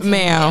 gremlin? Okay.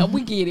 ma'am?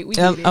 We get it. We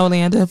get it.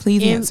 Olanda,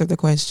 please answer the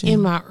question.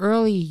 In my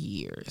early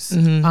years,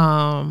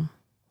 I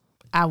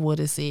would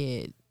have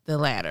said the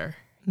latter.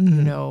 You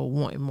know,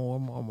 wanting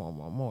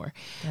more.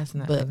 That's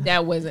not. But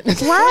That wasn't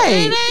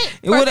Right.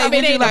 What I would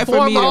mean, it you ain't like the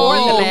for me to former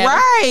or the latter.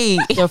 Right.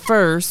 the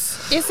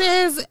first, it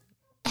says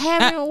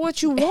having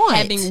what you want.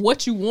 having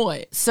what you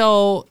want.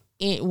 So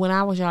when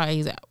I was y'all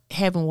age,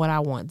 having what I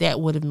want, that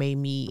would have made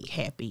me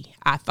happy,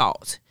 I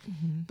thought.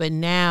 But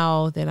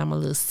now that I'm a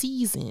little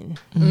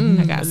seasoned,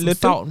 I got some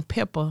salt and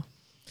pepper.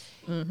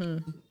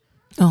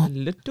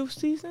 Little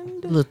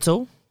seasoned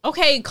Little.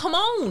 Okay, come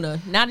on.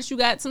 Now that you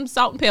got some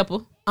salt and pepper.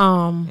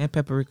 and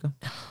paprika.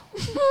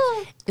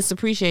 It's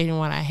appreciating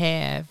what I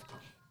have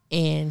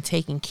and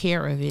taking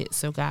care of it,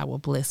 so God will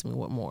bless me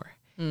with more.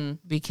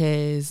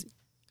 Because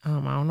I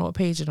don't know what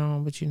page it's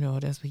on, but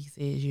that's what he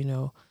says.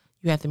 You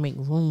have to make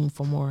room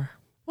for more.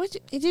 What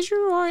did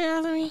you already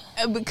ask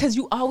me? Because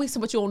you always say,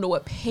 but you don't know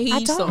what page.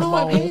 I don't know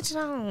what page it's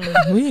on.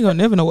 We ain't gonna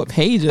never know what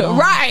page it on.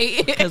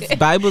 Right. Because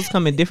Bibles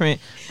come in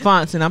different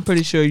fonts, and I'm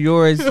pretty sure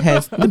yours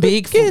has The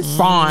big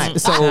font.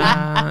 So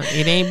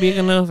It ain't big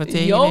enough. I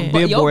tell you Your that.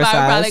 Billboard Bible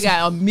probably size.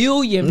 got 1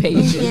 million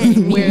pages,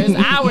 whereas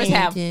ours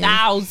have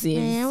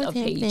thousands of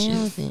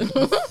pages.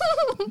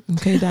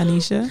 okay,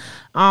 Danisha.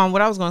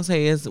 What I was gonna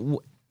say is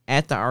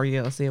after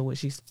Ariel said what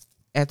she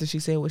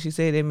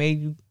said, it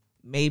made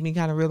me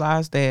kind of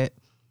realize that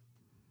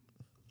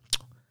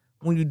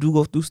when you do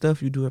go through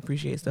stuff, you do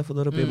appreciate stuff a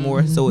little bit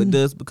more. So it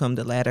does become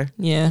the latter.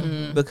 Yeah.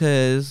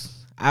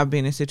 Because I've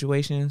been in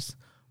situations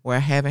where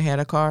I haven't had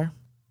a car.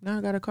 Now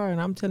I got a car,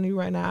 and I'm telling you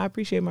right now, I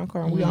appreciate my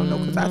car, and we all know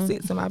because I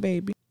sit to my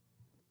baby.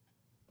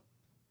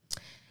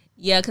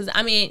 Yeah, because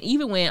I mean,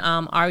 even when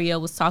Ariel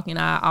was talking,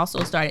 I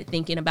also started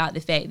thinking about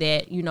the fact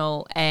that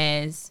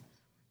as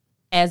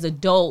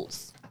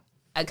adults,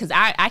 because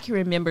I can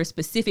remember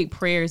specific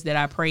prayers that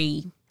I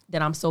prayed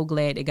that I'm so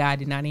glad that God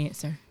did not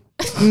answer.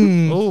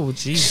 Oh,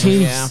 Jesus.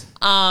 Yeah.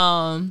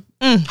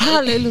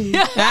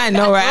 Hallelujah. I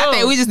know, right? I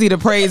think we just need a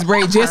praise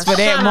break just for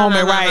that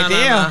moment right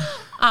there.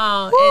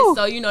 And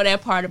so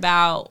that part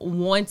about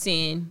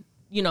wanting,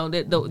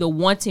 the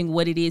wanting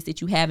what it is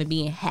that you have and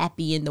being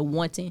happy in the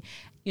wanting,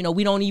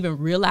 we don't even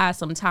realize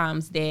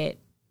sometimes that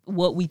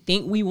what we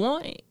think we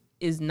want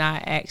is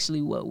not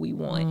actually what we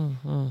want.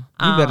 You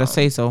better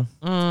say so.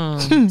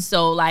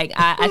 So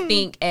I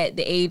think at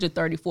the age of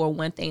 34,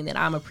 one thing that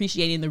I'm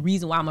appreciating, the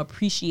reason why I'm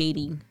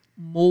appreciating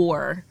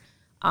more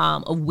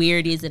of where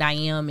it is that I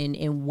am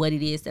and what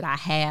it is that I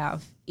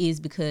have is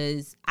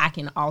because I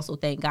can also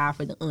thank God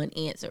for the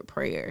unanswered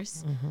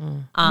prayers.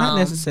 Not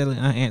necessarily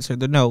unanswered,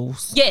 the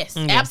no's. Yes,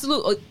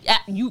 absolutely.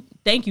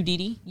 Thank you,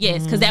 Didi.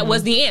 Yes, because that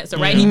was the answer,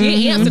 right? He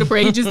did answer the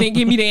prayer. He just didn't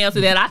give me the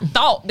answer that I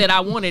thought that I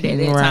wanted at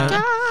that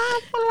time.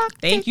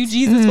 Thank you,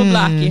 Jesus, for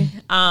blocking.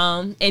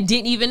 And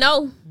didn't even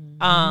know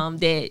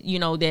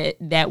that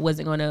that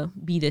wasn't gonna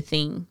be the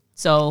thing.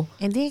 So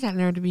And then got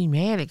nerve to be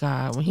mad at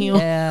God when he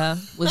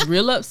was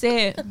real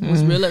upset.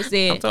 Was real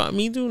upset. thought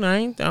me too.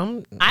 I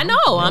I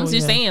know. I'm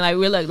just saying,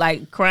 real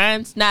like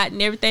crying, snot,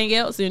 and everything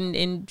else,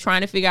 and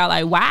trying to figure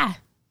out why.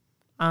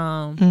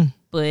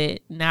 But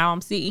now I'm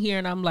sitting here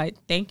and I'm like,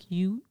 thank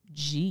you,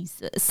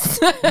 Jesus.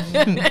 You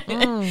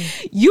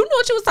knew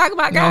what you was talking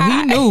about,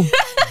 God. No,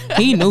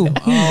 he knew. He knew.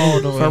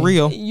 For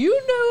real.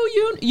 You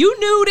knew. You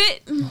knew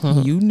it.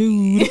 You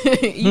knew.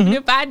 Even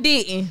if I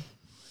didn't.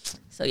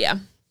 So yeah.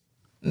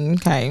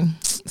 Okay.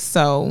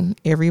 So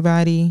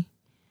everybody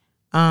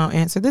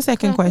answer the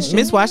second question.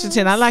 Miss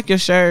Washington, I like your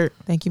shirt.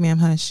 Thank you, ma'am.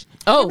 Hush.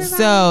 Oh,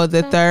 So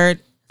the third,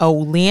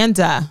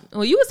 Olanda.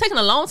 well, you was taking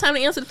a long time to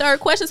answer the third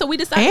question, so we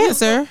decided. Ask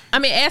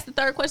the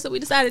third question, so we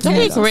decided to Don't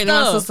be answer correcting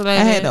my stuff. sister I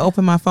like had to that.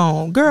 open my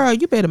phone. Girl,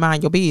 you better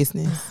mind your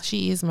business.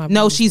 She is my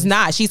No, business. she's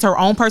not. She's her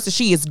own person.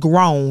 She is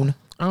grown.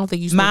 I don't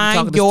think you should be talking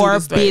Mind to your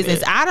students like business.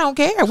 that. I don't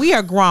care. We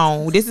are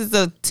grown. This is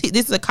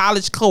a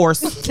college course.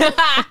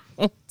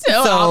 So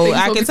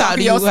I can talk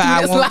to you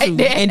how I want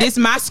to. And this is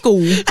my school.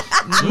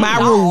 My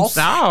rules.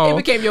 No. It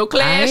became your I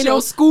class, ain't your no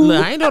school.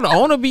 Look, I ain't know the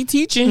owner be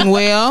teaching.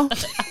 Well,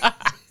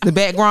 the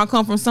background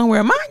come from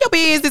somewhere. Mind your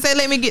business. And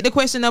let me get to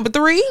question number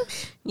 3.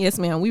 Yes,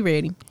 ma'am. We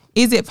ready.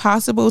 Is it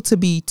possible to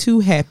be too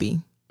happy?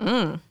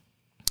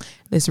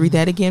 Let's read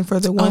that again for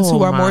the ones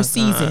who are more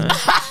seasoned.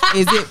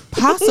 Is it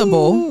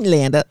possible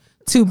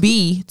to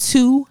be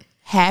too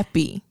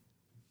happy?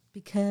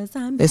 Because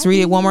I'm. Let's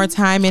read it one more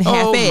time in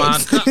half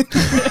X.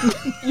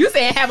 God. You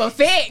saying have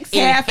effects?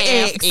 Half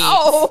X.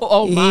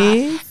 Oh my.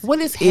 Is What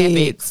is it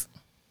habits?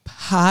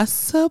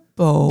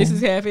 possible This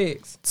is half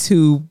X.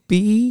 to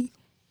be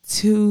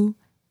too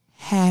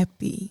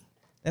happy?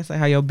 That's like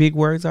how your big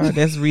words are.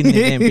 That's reading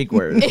it in big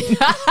words.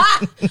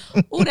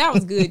 Oh, that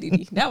was good,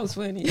 Diddy. That was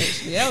funny.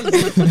 Actually, that was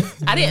really funny.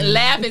 I didn't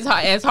laugh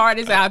as hard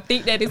as I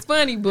think that it's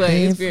funny, but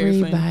it's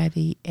very funny.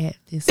 Everybody at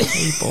this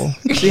table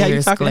See how you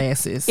wears talking?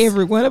 glasses.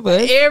 Every one of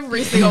us.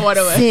 Every single one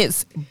of us.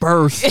 Since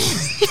birth.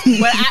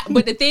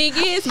 But the thing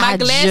is, my I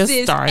just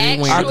glasses started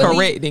wearing Are actually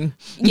correcting.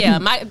 Yeah,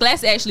 my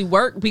glasses actually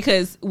work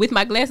because with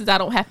my glasses I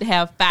don't have to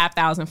have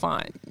 5,000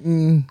 font.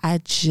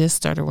 I just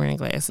started wearing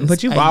glasses.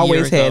 But you've a year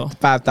always ago. had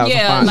 5,000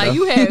 Yeah, fonts. like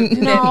you have.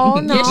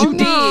 No, yes, you no.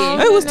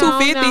 did. It was No,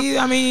 250.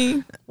 I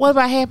mean, What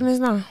about happiness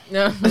now?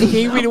 No. Can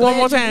you read it one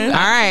more time? all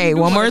right,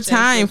 one more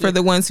time for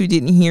the ones who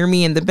didn't hear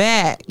me in the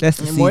back. That's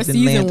the More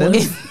season, season Lanta.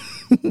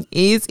 ones.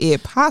 Is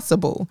it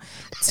possible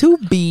to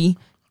be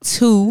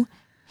too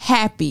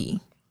I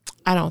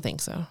don't think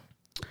so.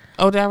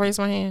 Oh, did I raise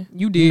my hand?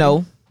 You did.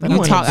 No. You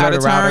ain't talk out of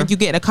exerted turn, you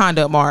get a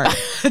conduct mark.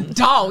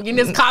 Dog in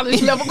this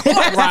college level course.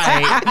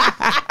 Right.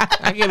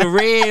 I get a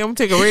red. I'm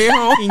take a red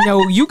home. You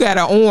know, you got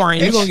an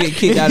orange. You're going to get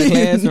kicked out of the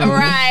classroom.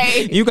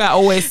 Right. You got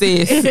OSS.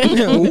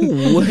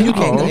 Ooh, you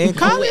can't go in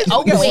college.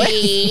 Oh,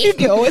 wait. You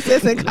get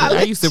OSS in I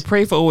college. used to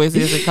pray for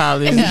OSS in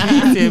college. He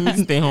tell me to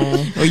stay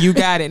home. Well, you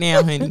got it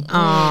now, honey.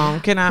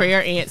 Can I?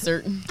 Prayer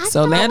answered.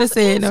 So Lana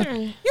said, no.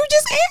 You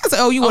just answered.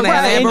 Oh, you want to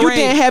Right, and you elaborate?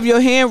 didn't have your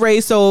hand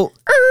raised, so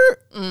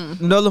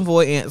null and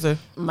void answer.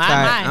 My,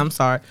 Sorry, my. I'm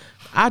sorry.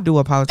 I do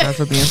apologize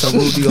for being so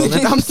rude to you.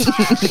 I'm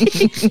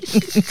sorry.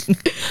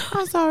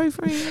 I'm sorry,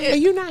 friend. Are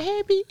you not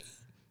happy?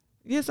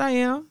 Yes, I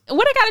am.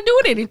 What I got to do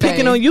with anything?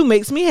 Picking on you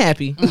makes me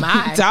happy.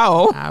 My.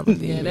 Dog. I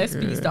believe Yeah, that it.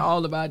 speaks to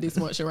all about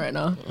dysfunction right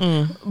now.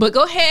 But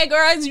go ahead,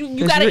 girls.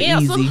 You got to you're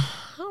answer.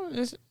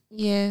 easy.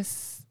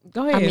 Yes.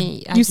 Go I ahead.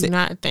 mean, I You do said-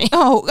 not think.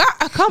 Oh,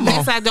 come on.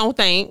 Yes, I don't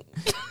think.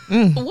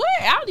 what?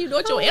 I don't even know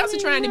what your answer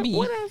trying to be.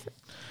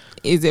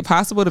 Is it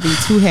possible to be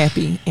too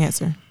happy?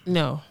 Answer.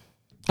 No.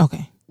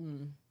 Okay.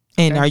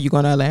 And are you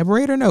going to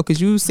elaborate or no?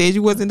 Because you said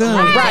you wasn't done.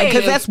 Right. Right,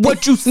 because that's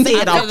what you said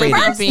I feel already.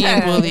 like I'm being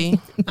time. bullied.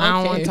 I don't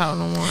Okay. want to talk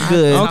no more.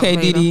 Good. I'll Okay,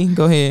 talk later. Didi,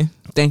 go ahead.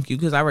 Thank you,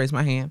 because I raised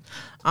my hand.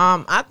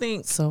 I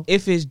think So-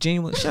 if it's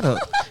genuine, shut up,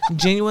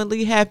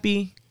 genuinely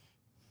happy,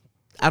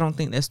 I don't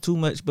think that's too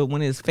much. But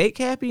when it's fake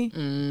happy,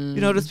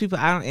 you know, those people,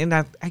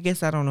 I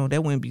guess I don't know,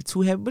 that wouldn't be too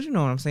happy, but you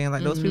know what I'm saying?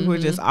 Like those people who are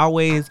just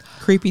always,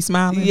 Creepy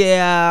smiling.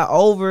 yeah,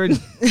 over,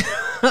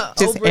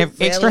 Just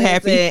extra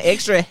happy.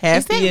 extra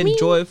happy and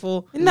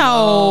joyful.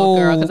 No.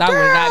 girl, because I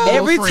would not be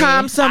Every your friend.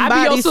 time I'd somebody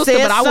be your sister,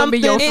 says but I wouldn't be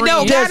your something, friend. it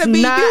don't does gotta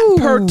be not you.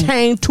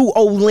 pertain to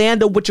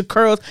Orlando with your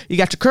curls. You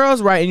got your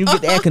curls right, and you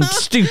get to acting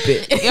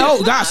stupid.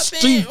 Oh, God,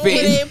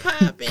 stupid.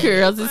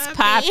 Girls is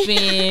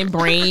popping,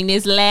 brain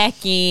is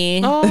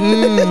lacking.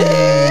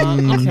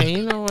 Okay,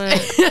 you know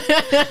what?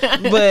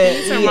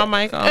 But Turn my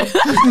mic off.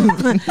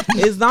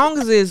 as long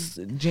as it's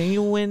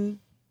genuine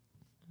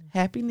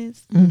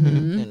happiness,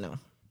 you know.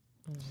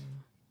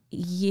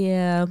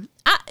 Yeah,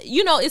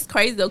 it's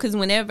crazy though because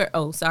whenever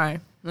sorry,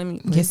 let me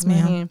Yes, raise my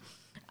ma'am.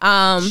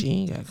 hand. She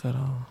ain't got cut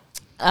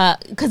off.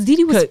 Because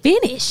Didi was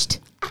finished.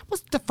 I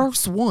was the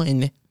first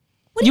one.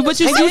 But you And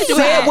said you you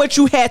said had. what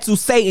you had to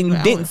say, and you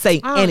didn't say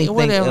anything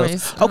whatever.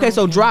 else. Okay,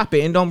 so drop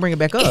it and don't bring it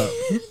back up.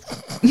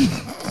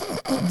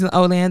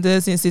 Orlando,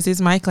 since this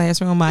is my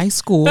classroom, my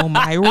school,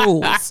 my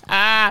rules.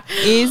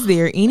 Is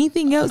there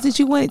anything else that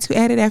you wanted to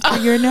add it after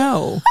your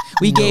no?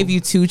 We gave you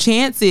 2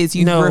 chances.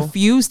 You No.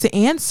 refused to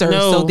answer.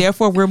 No. So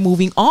therefore, we're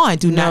moving on.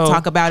 Do not No.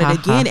 talk about it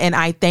again. And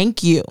I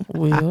thank you.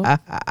 Will.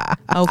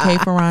 Okay,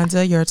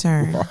 Ferranda, your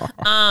turn.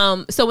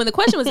 So when the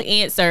question was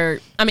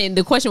answered,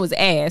 the question was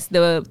asked.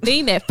 The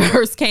thing that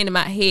first came to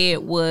my head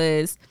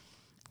was,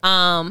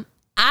 I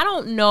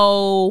don't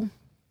know.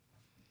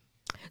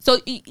 So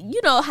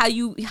you know how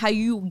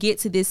you get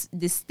to this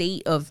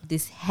state of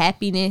this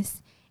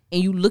happiness,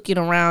 and you looking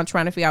around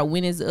trying to figure out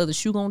when is the other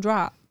shoe gonna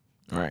drop.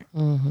 All right.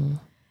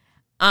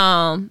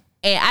 And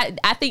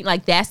I think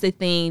like that's the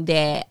thing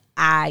that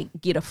I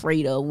get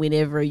afraid of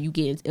whenever I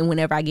get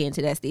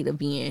into that state of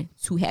being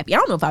too happy. I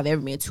don't know if I've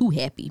ever been too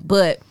happy,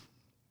 but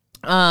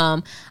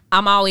I'm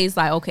always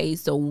like, okay,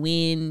 so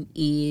when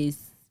is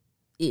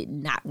it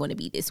not going to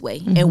be this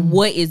way, and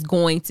what is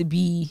going to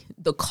be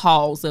the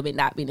cause of it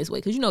not being this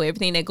way? Because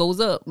everything that goes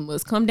up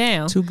must come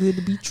down. Too good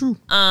to be true.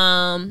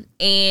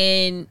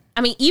 And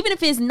I mean, even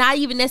if it's not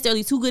even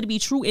necessarily too good to be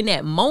true in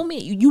that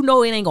moment, it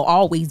ain't gonna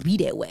always be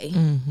that way.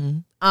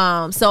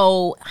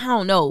 So I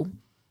don't know.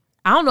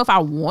 I don't know if I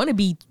want to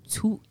be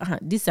too.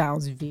 This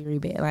sounds very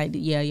bad. Like,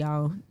 yeah,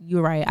 y'all,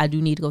 you're right. I do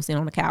need to go sit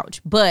on the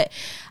couch, but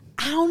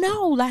I don't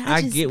know. Like,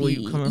 I get where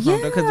you're coming from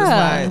because it's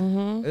like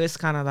it's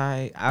kind of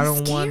like I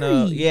don't want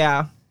to.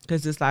 Yeah,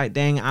 because it's like,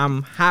 dang,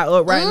 I'm high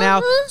up right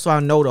now, so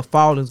I know the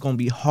fall is gonna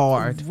be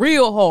hard,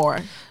 real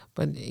hard.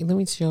 But let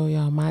me show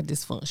y'all my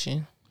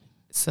dysfunction.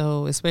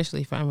 So,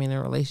 especially if I'm in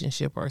a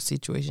relationship or a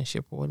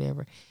situationship or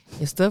whatever,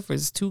 if stuff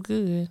is too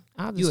good,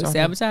 I'll just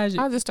sabotage it.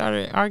 I'll just start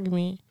an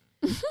argument.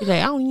 Be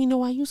like, I don't even know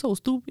why you so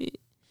stupid.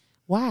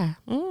 Why?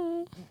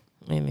 And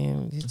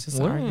then it's just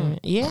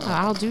argument. Yeah,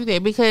 I'll do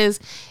that because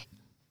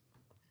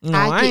no,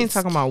 I ain't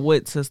talking about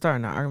what to start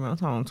an argument. I'm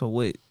talking to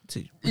what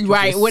to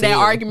what that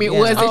argument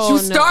was that you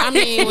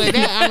started.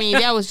 I mean,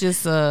 that was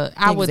just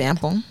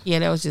example. Yeah,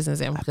 that was just an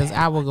example because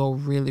I would go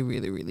really,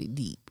 really, really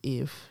deep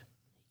if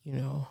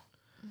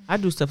I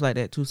do stuff like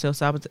that too. Self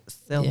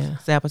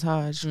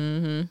sabotage.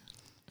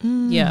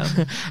 Yeah,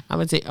 I'm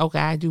gonna say okay.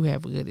 I do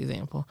have a good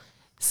example.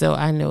 So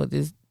I know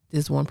this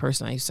one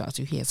person I used to talk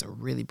to. He has a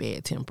really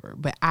bad temper,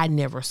 but I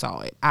never saw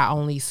it. I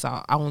only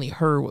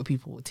heard what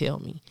people would tell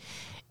me,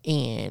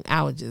 and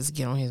I would just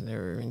get on his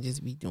nerve and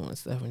just be doing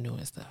stuff.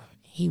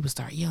 He would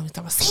start yelling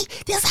stuff. See,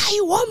 this how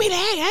you want me to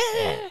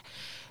act.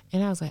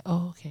 And I was like,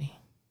 oh, okay.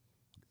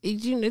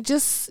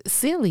 Just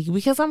silly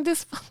because I'm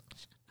dysfunctional.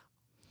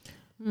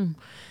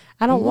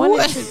 I don't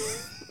want it to.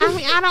 I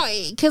mean, I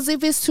don't, because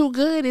if it's too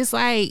good, it's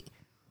like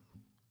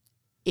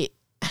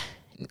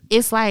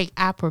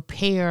I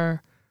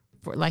prepare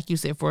for, like you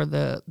said, for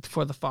the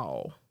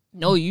fall.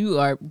 No, you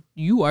are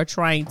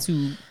trying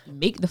to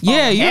make the fall.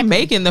 Yeah, you're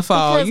making the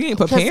fall. You ain't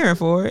preparing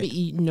for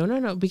it.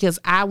 No, because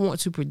I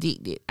want to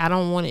predict it. I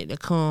don't want it to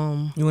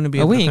come. You want to be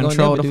able to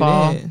control the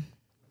fall.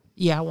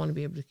 Yeah, I want to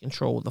be able to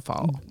control the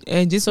fall.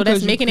 And just so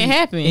that's making it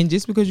happen. And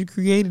just because you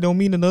created don't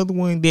mean another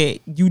one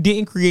that you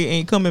didn't create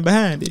ain't coming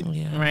behind it.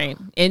 Yeah. Right.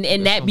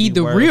 And that be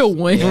the real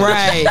one. Yeah.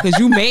 Right. Because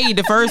you made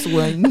the first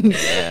one.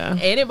 Yeah.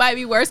 And it might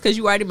be worse because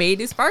you already made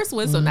this first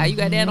one. So now you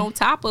got that on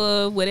top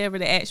of whatever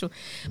the actual.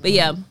 But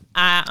yeah,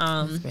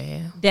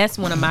 that's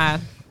one of my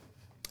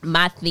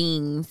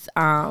things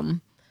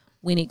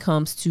when it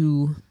comes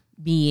to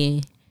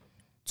being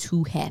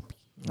too happy.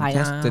 Like,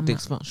 that's the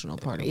dysfunctional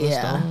part of us.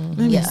 Yeah,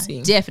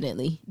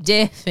 definitely.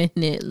 Do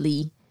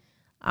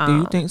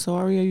you think so,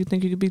 Aria? You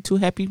think you could be too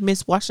happy,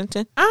 Miss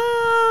Washington?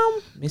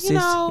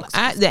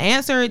 Mrs. The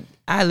answer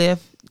I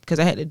left because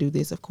I had to do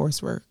this, of course,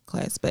 for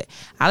class, but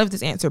I left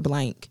this answer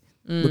blank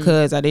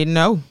because I didn't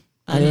know.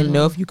 I didn't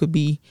know if you could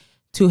be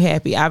too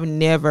happy. I've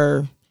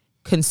never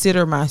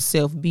considered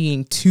myself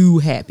being too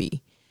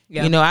happy.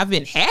 Yeah. I've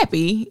been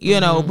happy,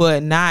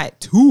 but not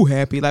too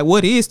happy. Like,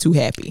 what is too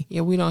happy?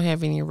 Yeah, we don't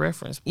have any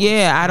reference points.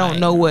 Yeah, I don't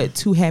know what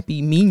too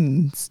happy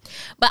means.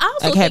 But I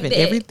also like think having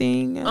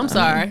everything. I'm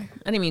sorry, I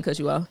didn't mean to cut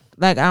you off.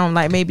 Like, I don't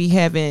like maybe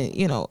having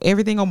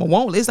everything on my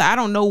want list. I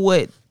don't know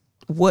what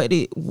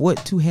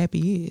too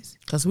happy is.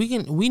 Because we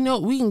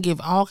can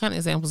give all kind of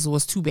examples of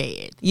what's too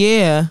bad.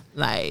 Yeah,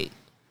 like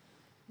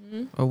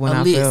or when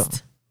a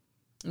list.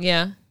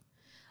 Yeah.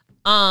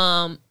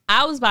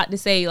 I was about to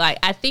say, like,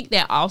 I think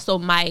that also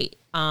might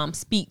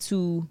speak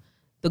to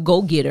the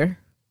go-getter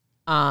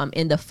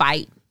and the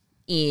fight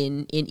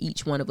in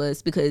each one of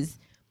us, because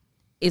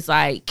it's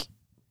like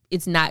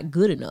it's not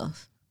good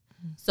enough.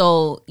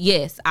 So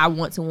yes, I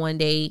want to one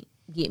day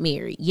get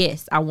married.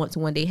 Yes, I want to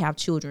one day have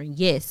children.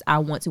 Yes, I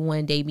want to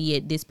one day be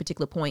at this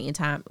particular point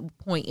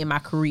in my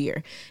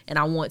career, and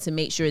I want to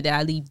make sure that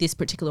I leave this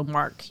particular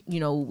mark,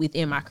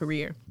 within my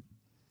career.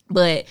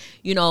 But,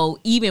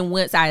 even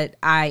once I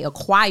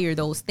acquire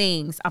those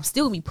things, I'm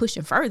still going to be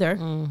pushing further.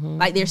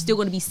 Like, there's still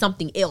going to be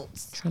something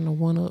else. Trying to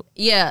one up.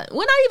 Yeah.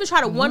 We're not even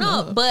trying to one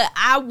up, but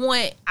I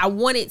want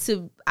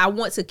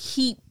to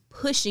keep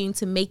pushing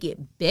to make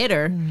it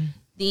better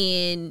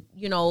than,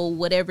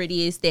 whatever it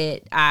is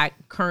that I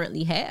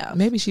currently have.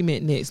 Maybe she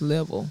meant next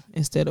level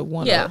instead of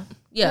one up.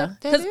 Yeah.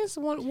 That is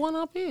what one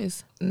up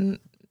is.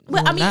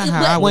 But I mean,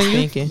 I was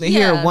thinking. They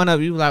hear one up,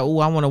 you like, oh,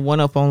 I want to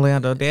one up on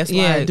Lando. That's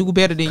like do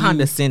better than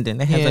condescending.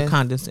 you. They have a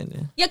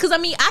condescending. Yeah, because I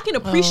mean, I can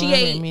appreciate. I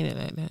didn't mean it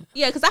like that.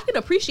 Yeah, because I can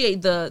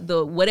appreciate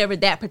the whatever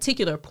that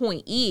particular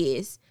point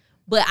is,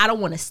 but I don't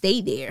want to stay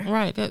there.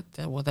 Right.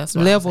 That's what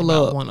level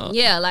up. One up.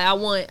 Yeah, like I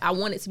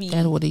want it to be.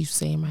 That's what they used to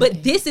say.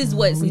 But this is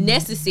what's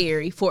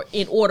necessary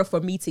in order for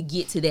me to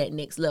get to that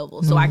next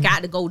level. So I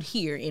got to go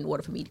here in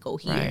order for me to go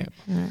here.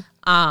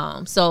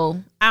 Right.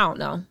 So I don't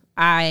know.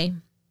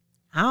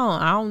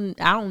 I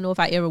don't know if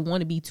I ever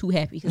want to be too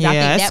happy, because I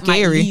Yeah, think that's that might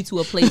scary. lead to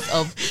a place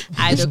of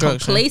either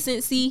Destruction.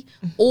 complacency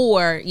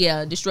or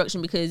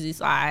destruction, because it's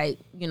like,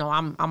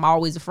 I'm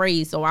always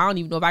afraid, so I don't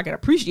even know if I can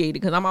appreciate it,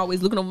 because I'm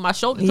always looking over my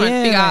shoulder trying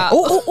to figure out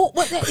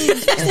what that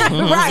is.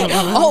 Right.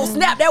 Oh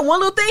snap, that one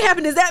little thing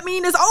happened. Does that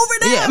mean it's over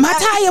now? Yeah,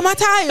 my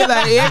tire,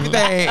 like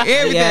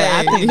everything.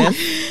 Yeah,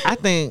 I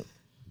think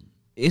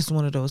it's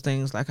one of those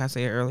things. Like I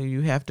said earlier,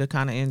 you have to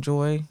kind of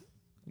enjoy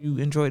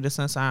the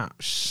sunshine.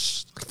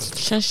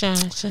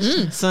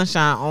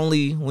 Sunshine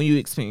only when you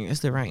experience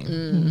the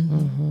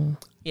rain.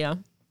 Yeah.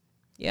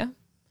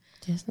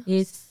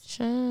 It's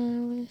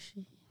shine when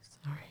she.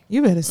 Sorry.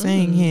 You better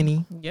sing,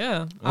 Henny.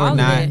 Yeah. Or all of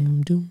not. that.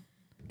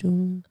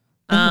 Doom.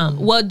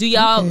 Well, do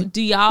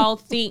y'all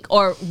think,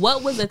 or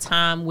what was a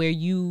time where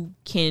you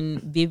can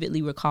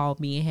vividly recall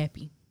being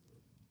happy,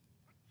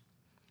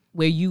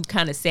 where you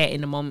kind of sat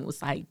in the moment,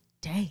 was like,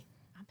 dang,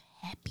 I'm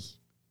happy?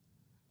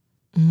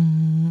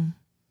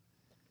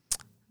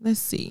 Let's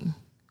see.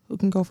 Who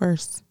can go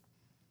first?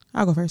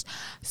 I'll go first.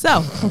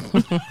 So,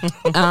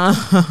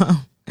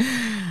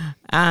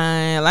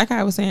 like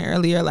I was saying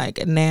earlier,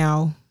 like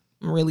now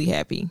I'm really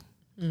happy.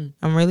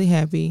 I'm really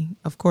happy.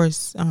 Of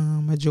course,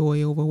 a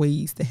joy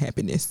overweighs the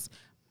happiness.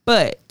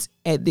 But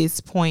at this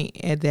point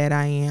that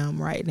I am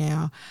right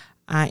now,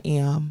 I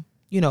am,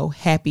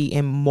 happy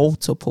in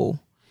multiple,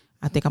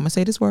 I think I'm going to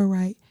say this word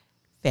right,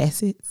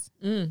 facets.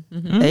 Of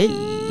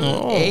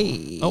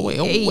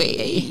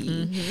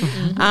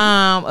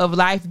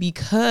life,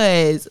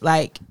 because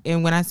like,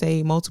 and when I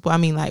say multiple, I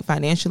mean like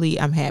financially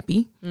I'm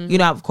happy.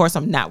 Of course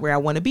I'm not where I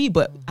want to be,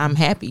 but I'm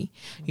happy.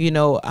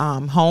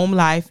 Home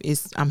life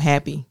I'm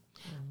happy.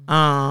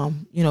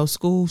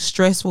 School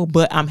stressful,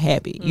 but I'm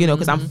happy,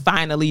 because I'm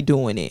finally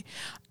doing it.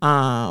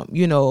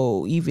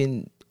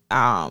 Even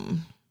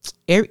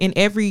in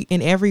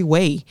every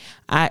way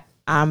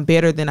I'm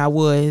better than I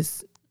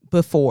was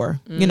before.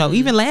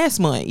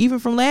 Even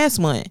from last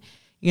month,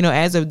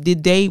 as of the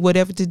day,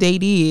 whatever the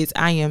date is,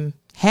 I am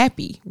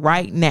happy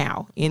right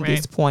now in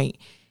this point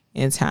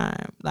in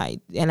time. Like,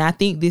 and I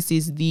think this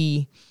is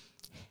the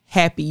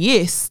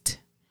happiest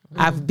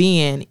I've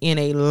been in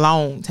a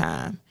long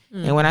time.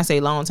 And when I say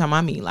long time,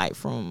 I mean like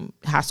from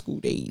high school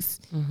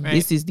days.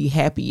 This is the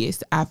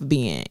happiest I've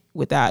been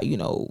without,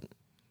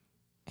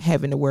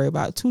 having to worry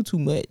about too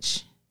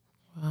much.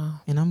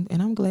 Wow. And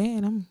I'm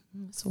glad.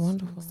 It's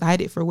wonderful.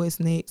 Excited for what's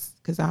next,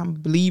 because I'm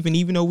believing,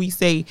 even though we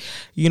say,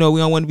 we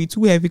don't want to be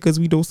too happy because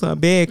we know something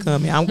bad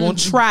coming, I'm going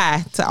to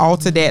try to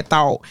alter that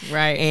thought,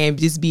 Right. and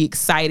just be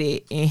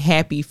excited and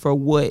happy for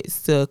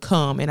what's to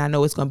come. And I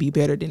know it's going to be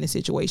better than the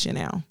situation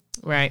now.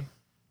 Right.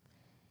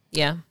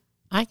 Yeah.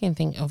 I can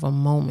think of a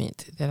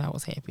moment that I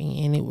was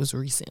happy, and it was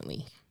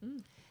recently.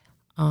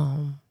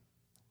 Y'all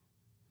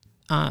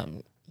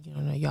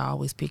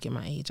always picking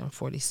my age. I'm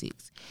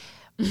 46.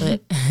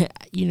 But,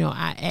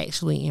 I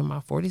actually, in my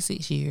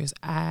 46 years,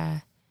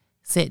 I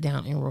sat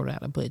down and wrote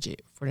out a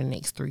budget for the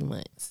next 3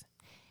 months.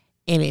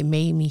 And it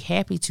made me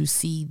happy to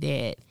see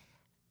that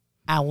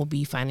I will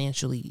be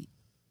financially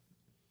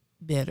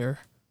better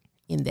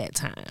in that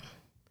time.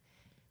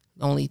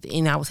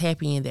 And I was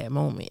happy in that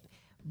moment.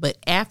 But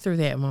after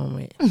that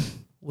moment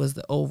was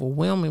the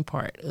overwhelming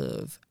part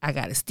of, I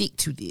got to stick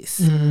to this.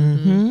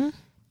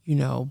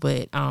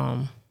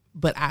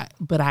 But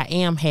I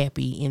am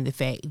happy in the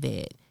fact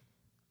that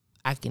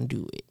I can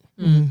do it.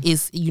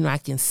 It's, I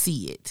can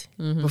see it.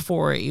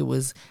 Before it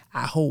was,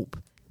 I hope,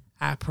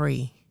 I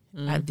pray,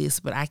 I this,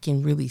 but I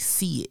can really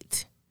see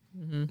it.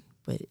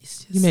 But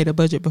it's just, You made a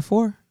budget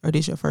before, or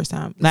this your first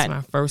time? it's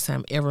my first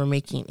time ever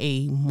making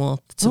a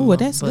month to Oh, well, month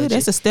that's budget. good.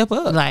 That's a step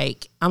up.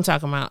 Like, I'm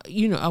talking about,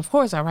 of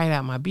course I write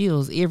out my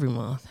bills every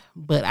month,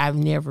 but I've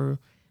never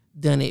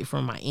done it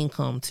from my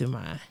income to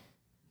my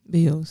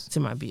Bills.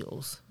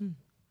 bills.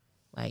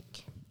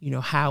 Like,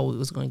 how it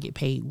was going to get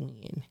paid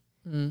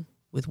when,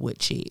 with what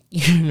check,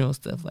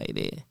 stuff like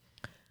that.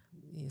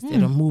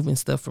 Instead of moving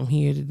stuff from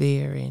here to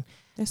there, and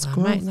That's I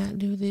growth. might not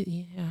do that.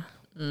 Yeah.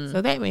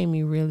 So that made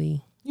me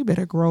really You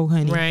better grow,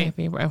 honey. Right.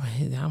 happy.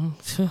 I'm,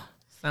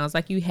 Sounds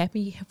like you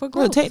happy for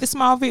Girl, growth. take the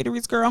small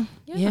victories, girl.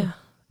 yeah.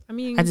 I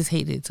mean, I just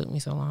hate that it took me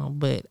so long,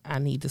 but I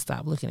need to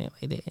stop looking at it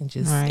like that and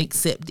just Right.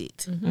 accept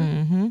it.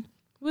 it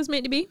was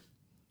meant to be.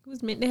 It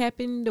was meant to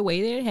happen the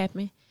way that it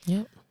happened.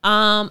 Yep.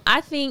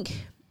 I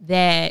think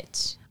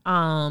that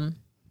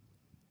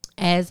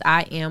as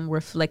I am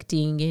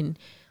reflecting and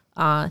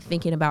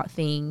thinking about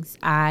things,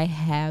 I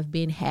have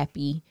been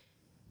happy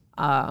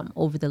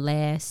over the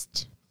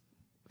last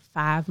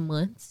 5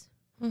 months.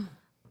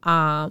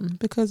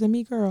 Because of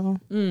me, girl.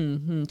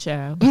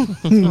 Child. I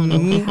don't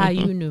know how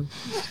you knew.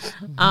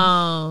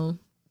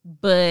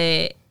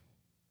 But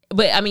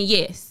I mean,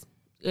 yes,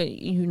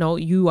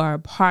 you are a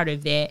part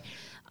of that.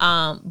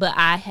 But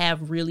I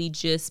have really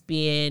just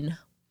been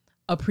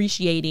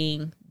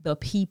appreciating the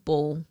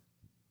people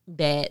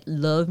that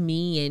love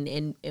me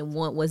and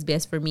want what's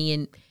best for me,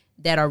 and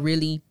that are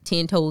really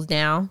 10 toes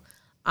down.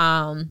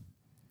 And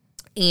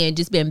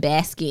just been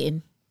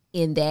basking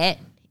in that,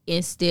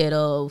 instead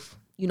of,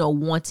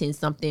 wanting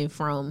something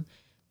from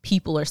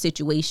people or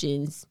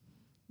situations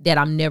that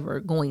I'm never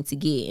going to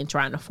get and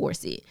trying to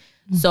force it.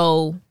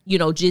 So, you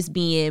know, just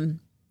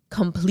being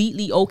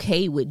completely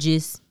okay with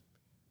just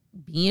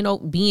being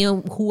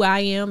who I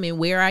am and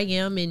where I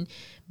am and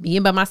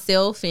being by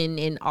myself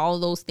and all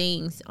those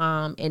things,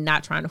 and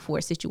not trying to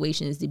force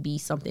situations to be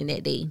something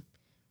that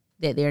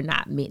they're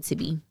not meant to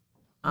be.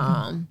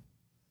 And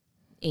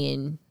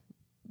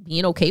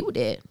being okay with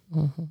that.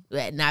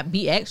 Not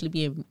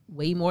being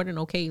way more than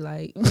okay,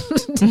 like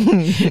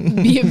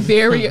being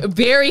very,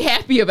 very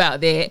happy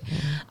about that.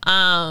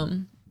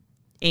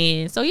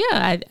 And so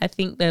yeah, I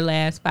think the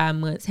last 5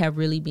 months have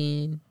really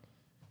been,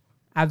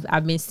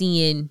 I've been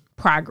seeing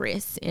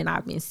progress, and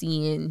I've been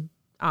seeing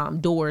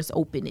doors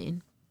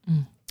opening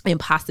and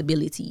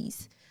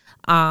possibilities.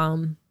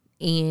 And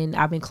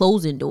I've been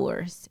closing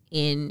doors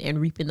and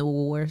reaping the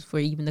rewards for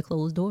even the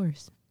closed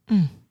doors.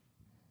 So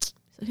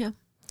yeah.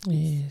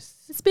 Yes.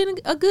 It's been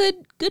a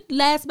good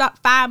last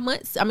about 5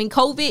 months. I mean,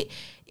 COVID,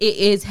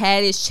 it has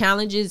had its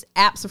challenges,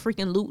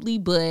 absolutely,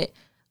 but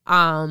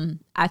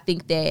I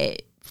think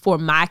that for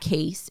my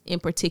case in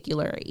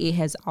particular, it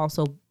has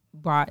also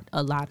brought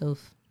a lot of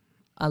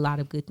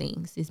good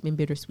things. It's been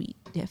bittersweet,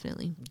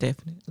 definitely.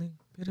 Definitely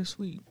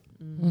bittersweet.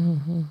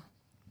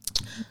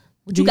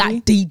 What you got,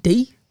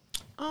 DD?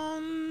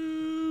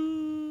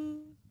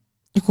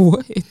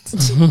 What?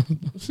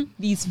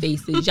 These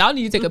faces. Y'all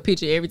need to take a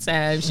picture every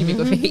time she make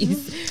a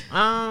face.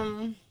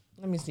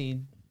 Let me see.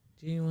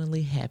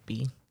 Genuinely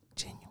happy.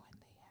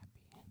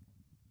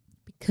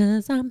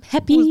 Because I'm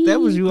happy. That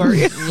was you already.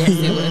 Yes,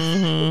 it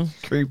was.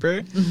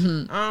 Creeper.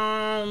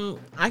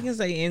 I can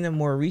say in the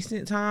more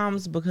recent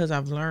times, because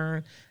I've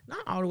learned not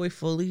all the way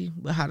fully,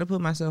 but how to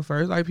put myself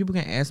first. Like, people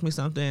can ask me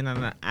something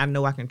and I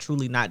know I can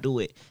truly not do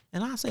it,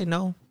 and I'll say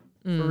no.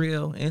 For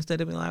real, instead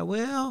of being like,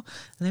 well,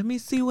 let me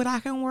see what I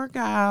can work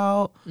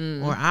out,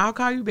 or I'll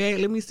call you back,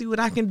 let me see what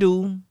I can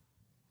do.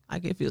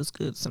 Like, it feels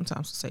good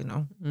sometimes to say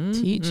no.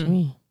 Teach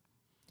me.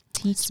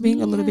 Teach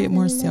being a little bit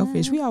more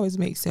selfish. We always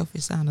make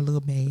selfish sound a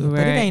little bad, but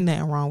it ain't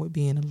nothing wrong with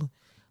being a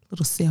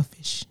little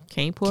selfish.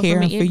 Can't pour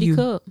Caring from an empty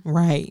cup.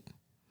 Right.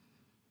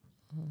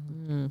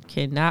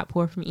 Cannot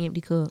pour from an empty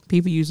cup.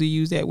 People usually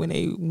use that when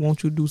they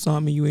want you to do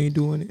something and you ain't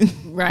doing it.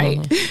 Right.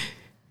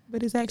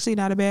 But it's actually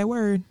not a bad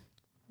word.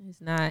 It's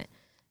not.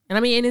 And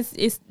I mean, and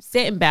it's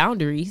setting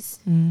boundaries.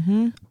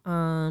 And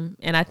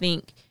I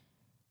think,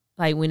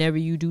 like, whenever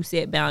you do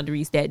set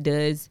boundaries,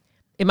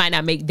 it might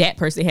not make that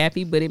person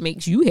happy, but it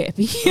makes you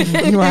happy.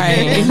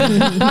 Right.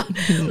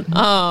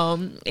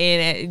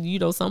 And you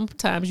know,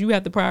 sometimes you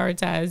have to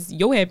prioritize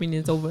your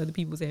happiness over other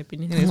people's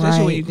happiness. And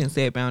especially when you can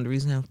set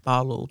boundaries and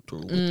follow through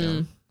with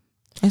them.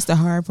 That's the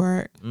hard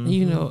part.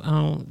 You know,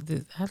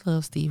 I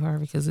love Steve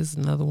Harvey because this is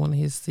another one of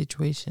his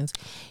situations.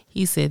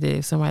 He said that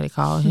if somebody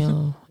called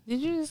him, did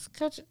you just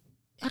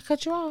I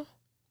cut you off?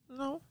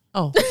 No.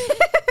 Oh.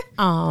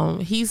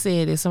 He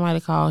said if somebody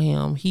called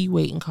him, he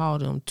wait and call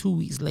them 2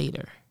 weeks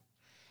later.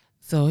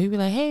 So he'd be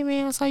like, hey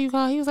man, I saw you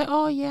call. He was like,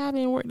 oh yeah, I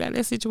didn't work out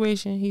that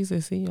situation. He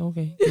said, see,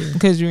 okay.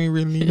 Because you ain't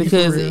really need it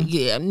because for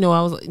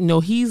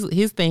real.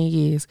 his thing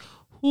is,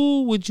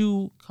 who would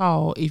you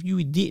call if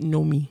you didn't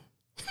know me?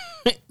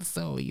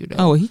 So, you know.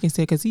 Oh, he can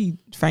say because he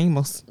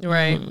famous.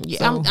 Right. Yeah,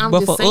 So, I'm but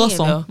just for saying us,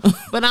 though.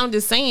 But I'm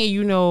just saying,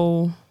 you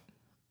know,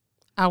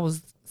 I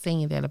was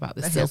saying that about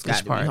the That has got selfish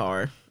to be part.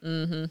 hard.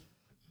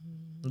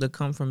 To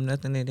come from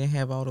nothing and then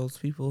have all those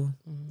people.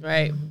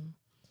 Right.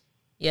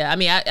 Yeah, I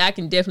mean, I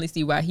can definitely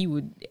see why he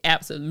would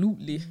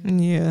absolutely.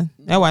 Yeah.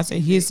 That's why I say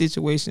his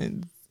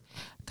situation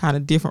kind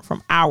of different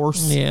from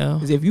ours. Yeah.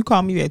 Because if you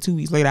call me back 2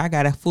 weeks later, I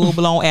got a full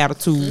blown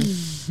attitude.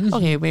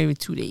 Okay, maybe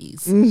 2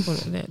 days.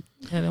 that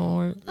don't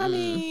work. I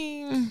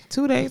mean,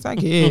 2 days, I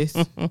guess.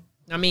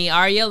 I mean,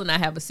 Ariel and I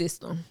have a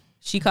system.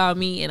 She called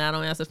me and I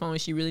don't answer the phone.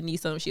 She really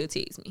needs something. She'll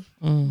text me.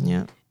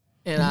 Yeah.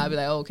 And I'll be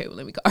like, okay, well,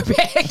 let me call her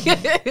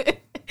back.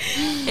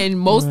 And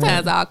most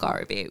times I'll call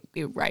her back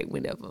right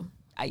whenever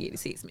I get a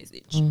text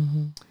message.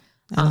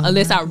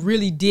 Unless I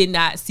really did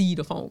not see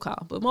the phone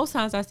call. But most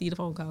times I see the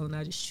phone call and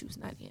I just choose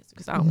not to answer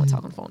because I don't want to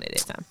talk on the phone at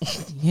that time.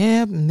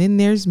 Yeah, and then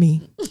there's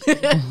me.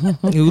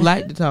 Who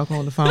like to talk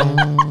on the phone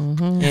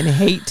and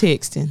hate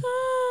texting.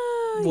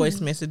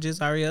 Voice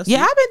messages, Ariel.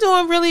 Yeah, I've been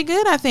doing really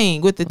good, I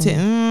think, with the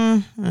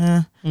No.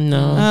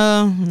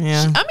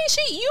 yeah. I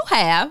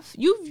mean,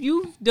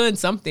 you've done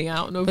something. I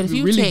don't know But if if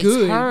you you're really text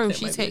good. her, That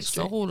she might be takes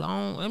straight. so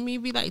long. I mean,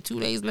 it'd be like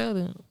 2 days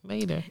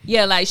later.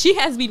 Yeah, like she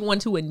has to be the one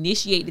to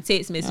initiate the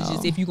text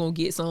messages if you're gonna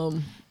get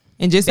some.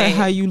 And just like Bad.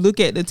 how you look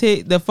at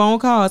the phone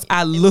calls,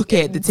 I look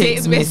at the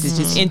text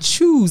messages and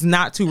choose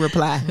not to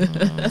reply.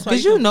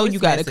 Because you know you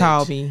got to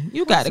call me.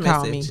 You got to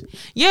call me.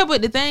 Yeah,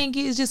 but the thing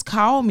is, just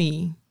call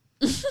me.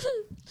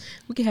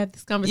 We can have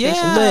this conversation.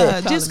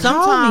 Yeah, But just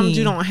call Sometimes me.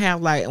 you don't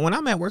have, like, when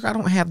I'm at work, I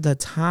don't have the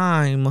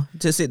time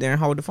to sit there and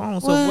hold the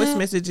phone. So What? voice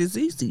message is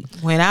easy.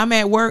 When I'm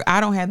at work, I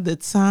don't have the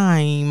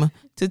time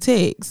to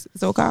text.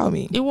 So call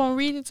me. It won't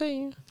read it to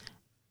you.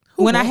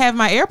 when I have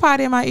my AirPod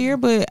in my ear,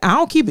 but I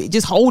don't keep it.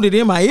 Just hold it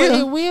in my But ear.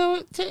 it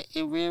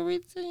will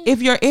return.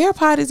 If your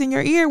AirPod is in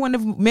your ear when the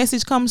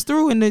message comes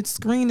through and the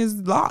screen is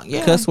locked,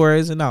 yeah, Cuss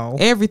words and all.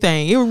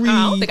 everything it'll read.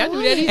 I don't think I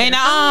do that either.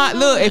 And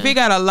look, if it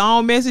got a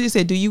long message, it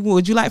said,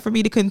 would you like for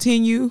me to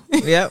continue?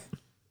 Yep.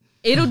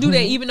 It'll do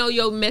that even though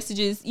your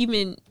messages,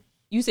 even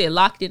you said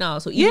locked it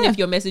on. So even Yeah. if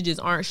your messages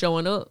aren't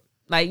showing up,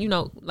 like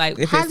like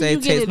If How it do say you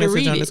get text it to message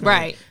read on the it? screen.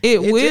 right.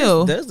 It It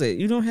will. just does it.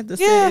 You don't have to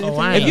say Yeah. anything. Oh,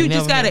 I If you ain't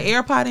just got never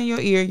an AirPod in your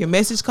ear, your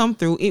message come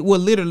through, it will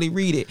literally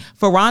read it.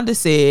 Ferranda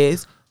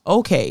says,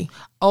 okay.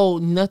 Oh,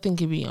 nothing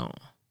can be on.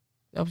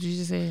 That's what you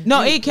just said.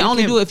 No, it can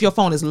only do it if your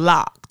phone is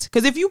locked.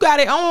 Because if you got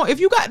it on, if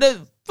you got the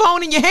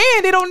phone in your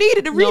hand, they don't need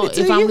it to read No, it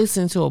to if you. I'm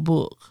listening to a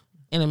book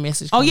and a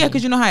message. Oh come yeah, in.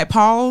 because you know how it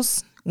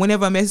paused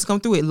whenever a message come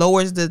through, it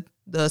lowers the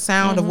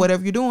sound of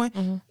whatever you're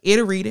doing.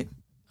 It'll read it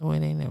Oh,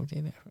 they never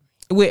did that.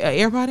 with an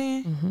AirPod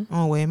in.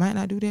 Oh well, it might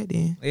not do that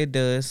then. It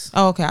does.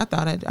 Oh okay, I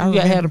thought I You got to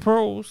have remember. the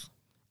pros.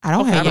 I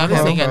don't have y'all the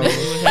just Pro. ain't got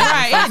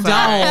that. Right,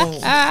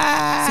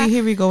 it don't. See,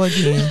 here we go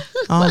again.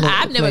 All over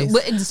I've the never.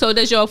 place. But, so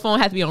does your phone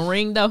have to be on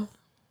ring though?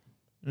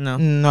 No.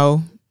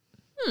 No.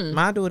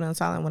 Mine do it on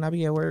silent when I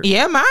be at work.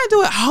 Yeah, mine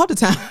do it all the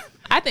time.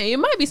 I think it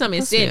might be something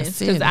in What's that settings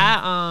because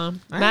setting?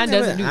 mine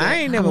doesn't do that. I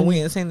ain't never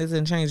went and seen this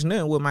and changed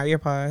nothing with my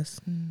AirPods.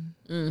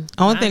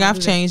 Only thing I've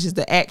changed is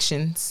the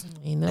actions.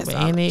 Ain't no, That's but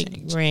all any I've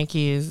changed.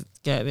 grandkids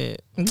got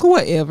it.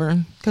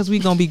 Whatever, because we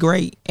gonna be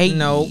great.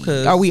 No,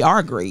 'cause we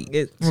are great.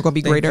 We're gonna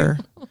be thank you. greater.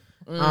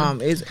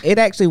 It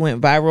actually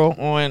went viral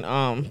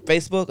on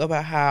Facebook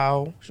about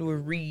how she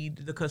would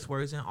read the cuss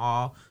words and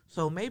all.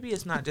 So maybe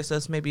it's not just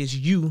us. Maybe it's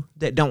you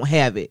that don't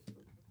have it.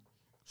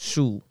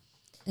 Shoot.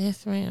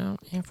 Yes, ma'am.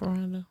 And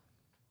Ferranda.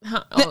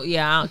 Huh, oh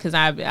yeah, because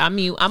I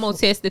mean I'm gonna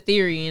test the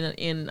theory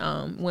in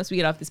once we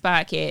get off this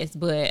podcast,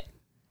 but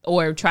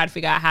or try to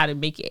figure out how to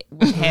make it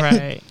happen.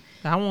 Right.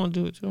 I want to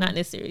do it too. Not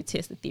necessarily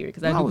test the theory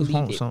because I I do always believe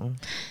want it. something.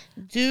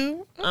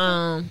 Do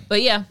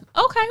But yeah,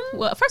 okay.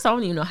 Well, first I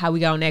don't even know how we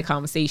got on that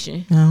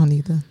conversation. I don't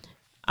either.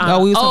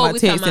 No, we was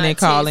talking about texting and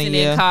calling. texting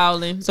Yeah. and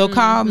calling. So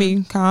call me,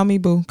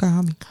 boo,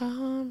 call me,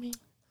 call me.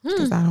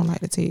 because I don't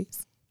like to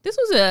text. This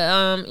was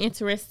a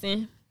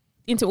interesting.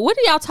 What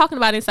are y'all talking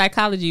about in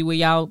psychology? Where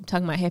y'all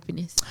talking about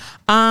happiness?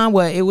 Well,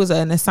 it was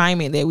an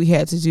assignment that we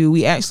had to do.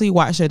 We actually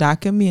watched a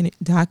documentary.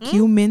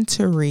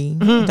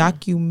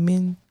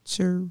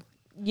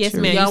 Yes,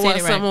 Sure. ma'am. Y'all You want said it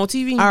something right. on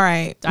TV? All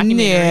right.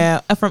 Documentary. Yeah,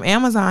 from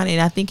Amazon, and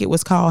I think it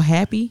was called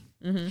Happy.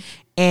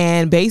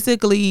 And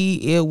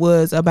basically, it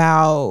was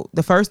about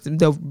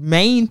the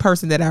main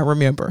person that I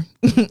remember,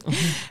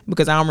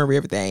 because I don't remember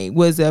everything,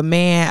 was a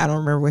man. I don't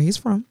remember where he's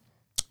from,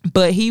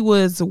 but he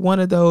was one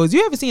of those.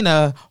 You ever seen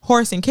a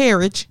horse and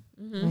carriage,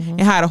 and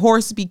how the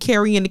horse be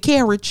carrying the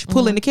carriage,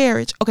 pulling the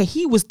carriage? Okay,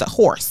 he was the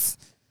horse,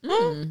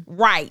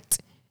 right?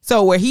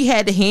 So where he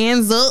had the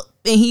hands up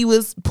and he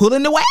was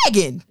pulling the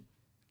wagon.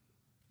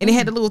 And it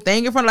had the little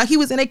thing in front, like he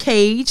was in a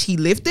cage. He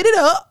lifted it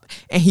up,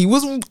 and he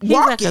was walking. He's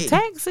like a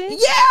taxi.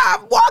 Yeah,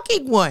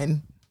 walking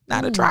one,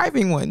 not a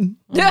driving one.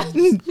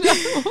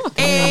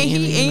 and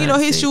you know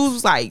his shoes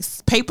was like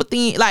paper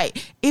thin,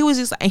 like it was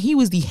just, and he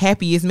was the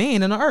happiest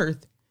man on the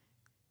earth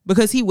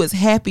because he was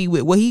happy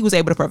with what he was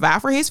able to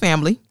provide for his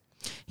family.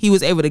 He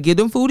was able to give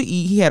them food to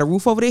eat. He had a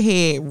roof over their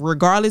head,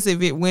 regardless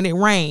of it. When it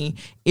rained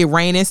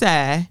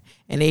inside,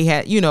 and they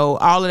had, you know,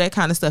 all of that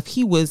kind of stuff.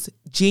 He was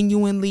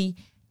genuinely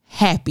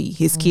happy.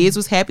 His kids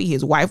was happy.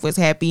 His wife was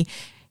happy.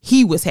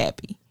 He was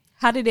happy.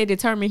 How did they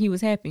determine he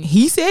was happy?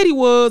 He said he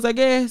was, I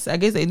guess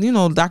they, you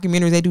know,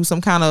 documentaries, they do some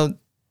kind of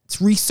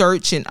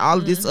research and all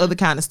of this other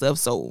kind of stuff.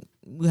 So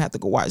we have to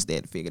go watch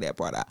that to figure that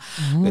part out.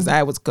 Because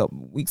that was a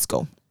couple weeks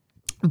ago.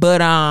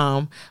 But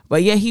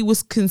yeah, he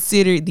was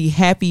considered the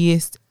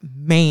happiest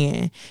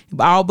man,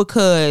 all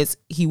because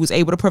he was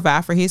able to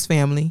provide for his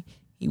family.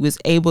 He was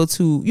able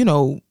to, you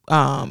know,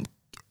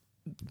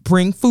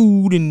 bring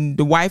food, and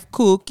the wife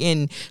cook,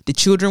 and the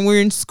children were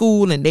in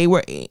school, and they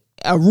were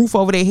a roof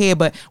over their head.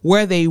 But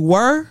where they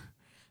were,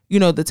 you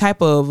know, the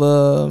type of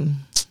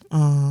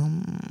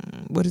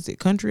what is it,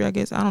 country, I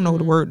guess, I don't know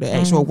the word, the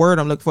actual word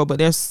I'm looking for, but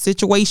their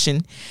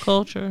situation,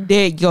 Culture.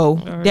 there you go,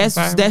 Or that's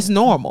environment.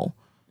 normal.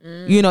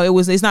 You know,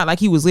 it's not like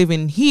he was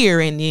living here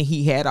and then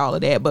he had all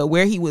of that, but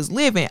where he was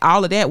living,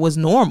 all of that was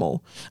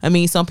normal. I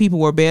mean, some people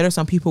were better,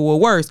 some people were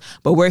worse,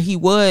 but where he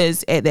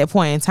was at that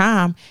point in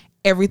time,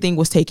 everything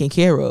was taken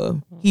care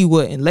of. He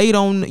wasn't late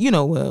on, you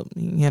know, well,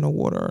 he had no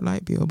water or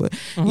light bill, but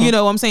you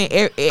know what I'm saying?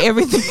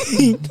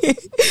 Everything,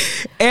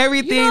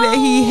 everything that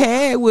he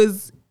had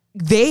was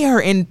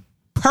there and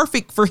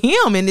perfect for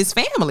him and his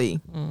family.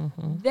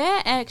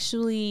 That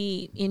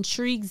actually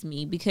intrigues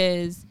me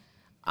because,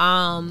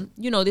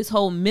 you know, this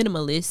whole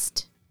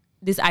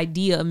this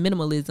idea of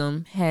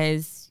minimalism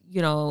has,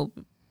 you know,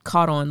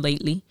 caught on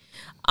lately.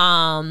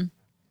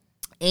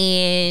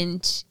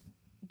 And,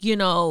 you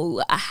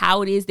know,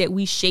 how it is that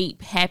we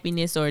shape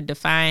happiness or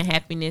define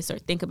happiness or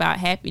think about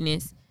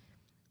happiness.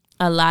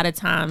 A lot of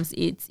times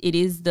it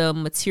is the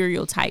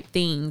material type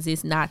things.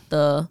 It's not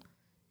the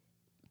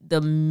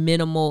the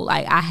minimal,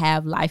 like I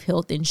have life,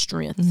 health, and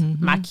strength.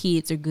 My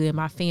kids are good.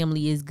 My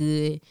family is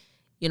good.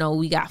 You know,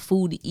 we got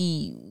food to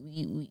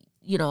eat.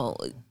 You know,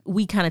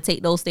 we kind of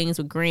take those things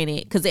for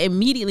granted. Because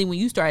immediately when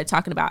you started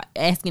talking about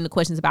asking the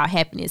questions about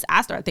happiness,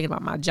 I started thinking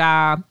about my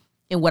job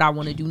and what I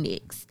want to do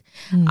next.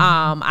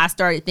 I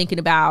started thinking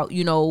about,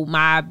 you know,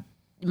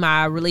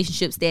 my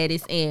relationship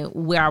status and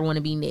where I want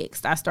to be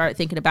next. I started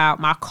thinking about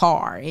my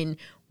car and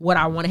what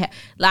I want to have.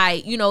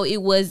 Like, you know,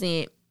 it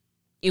wasn't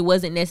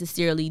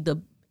necessarily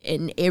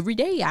and every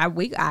day I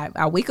wake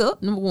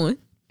up, number one,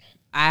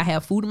 I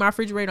have food in my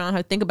refrigerator. I don't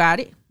have to think about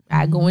it.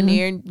 I go in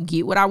there and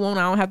get what I want.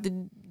 I don't have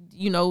to,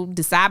 you know,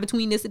 decide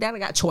between this and that. I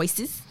got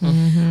choices.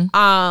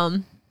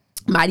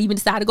 Might even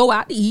decide to go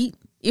out to eat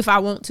if I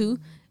want to.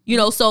 You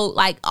know, so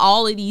like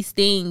all of these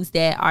things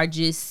that are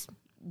just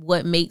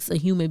what makes a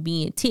human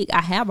being tick,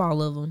 I have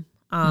all of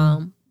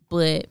them.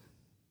 But,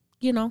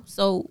 you know,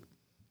 so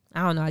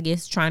I don't know, I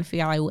guess trying to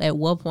figure out like, at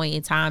what point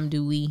in time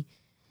do we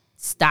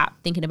stop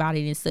thinking about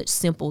it in such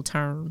simple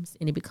terms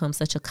and it becomes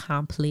such a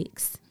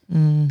complex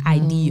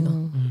idea.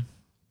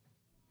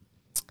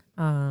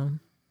 I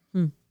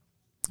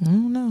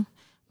don't know.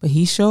 But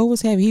he sure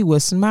was happy. He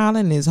was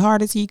smiling as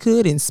hard as he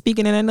could and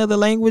speaking in another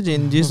language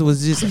and just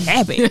was just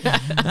happy.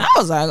 I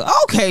was like,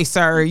 okay,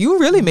 sir, you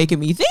really making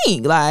me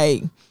think.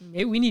 Like,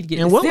 maybe we need to get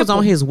And what was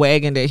on his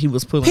wagon that he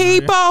was pulling?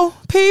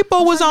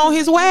 people was on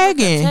his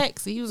wagon.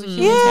 Taxi. He was a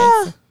human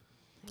Yeah. taxi.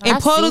 And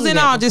I've puddles seen and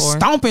that all just before.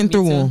 stomping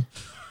through him.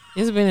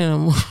 It's been in a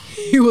movie.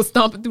 He was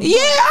stomping through. Yeah,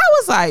 I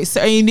was like,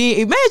 sir, and then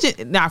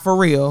imagine, nah, for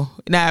real.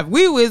 Now, if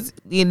we was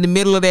in the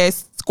middle of that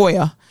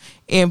square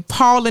and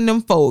Paul and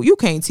them folk, you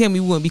can't tell me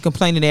we wouldn't be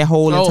complaining that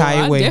whole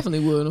entire way. I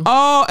definitely would.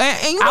 Oh,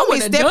 and you know we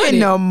wouldn't have step done in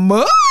it. the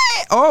mud.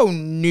 Oh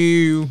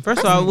no!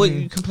 First of all, would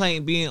you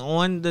complain being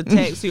on the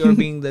taxi or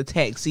being the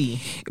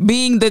taxi?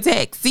 Being the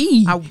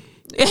taxi.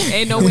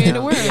 Ain't nowhere in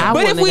the world.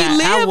 But if we I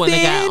lived wouldn't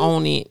have in- got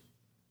on it.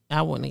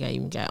 I wouldn't have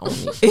even got on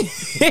it.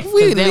 if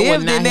we that would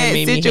lived not in have that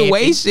made me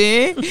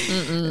situation,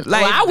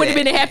 like Well, I would have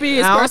been the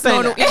happiest I don't person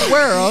in think- the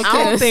world.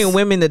 I don't think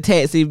women the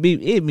taxi it'd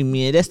be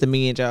men. That's the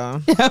men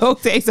job.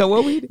 okay, so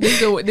what we? This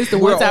the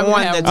We're one time we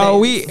on have.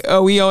 the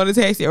Are we on the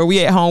taxi? Are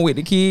we at home with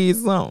the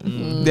kids?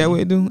 Something that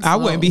we do. I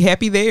wouldn't be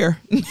happy there.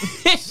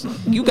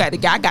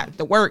 I got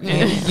to work,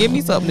 man. Give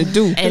me something to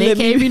do. And it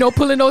can't be no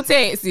pulling no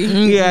taxi.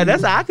 Yeah,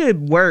 that's I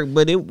could work,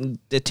 but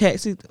the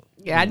taxi.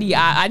 Yeah,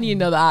 I need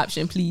another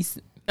option, please.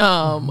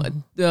 I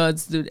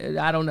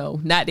don't know,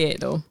 not that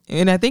though.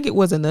 And I think it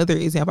was another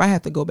example. I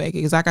have to go back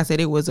because, like I said,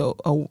 it was a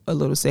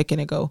little second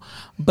ago.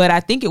 But I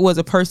think it was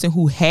a person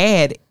who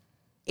had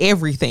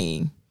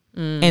everything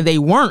and they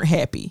weren't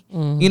happy.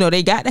 You know,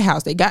 they got the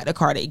house, they got the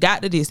car, they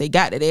got the this, they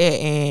got the that,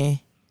 and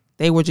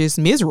they were just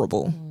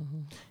miserable.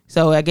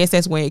 So I guess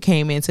that's when it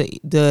came into,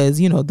 does,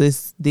 you know,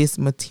 this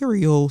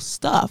material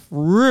stuff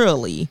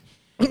really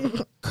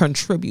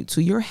contribute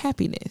to your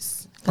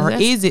happiness? Or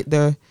that's- is it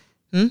the...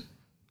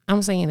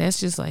 I'm saying that's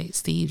just like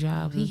Steve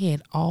Jobs. He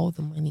had all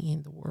the money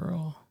in the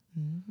world,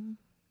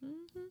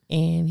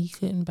 and he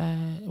couldn't buy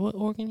what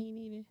organ he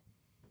needed.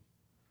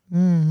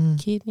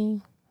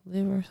 Kidney,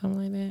 liver,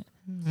 something like that.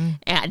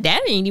 And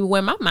that ain't even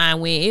where my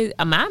mind went.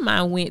 My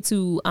mind went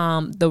to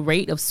the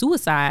rate of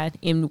suicide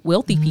in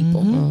wealthy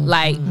people.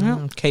 Like,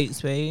 Kate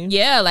Spade,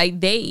 yeah, like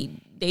they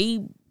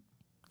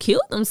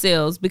killed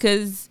themselves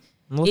because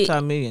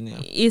multi-millionaire.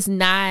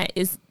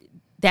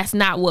 that's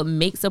not what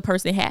makes a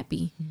person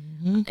happy.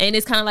 And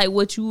it's kind of like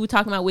what you were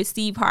talking about with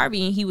Steve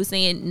Harvey, and he was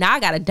saying, now I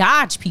gotta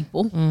dodge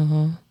people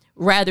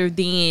rather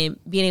than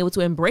being able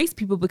to embrace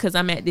people because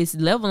I'm at this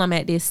level, I'm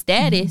at this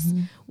status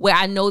where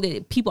I know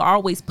that people are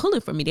always pulling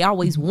for me. They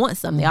always want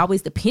something. They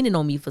always depending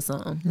on me for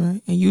something.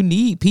 Right. And you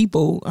need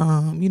people,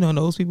 you know,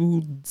 those people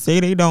who say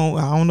they don't,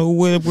 I don't know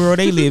what world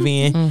they live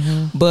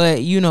in,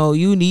 but you know,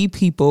 you need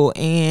people,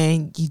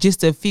 and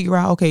just to figure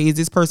out, okay, is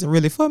this person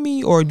really for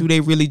me, or do they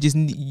really just,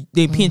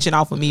 they pinching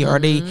off of me, or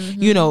they,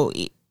 you know,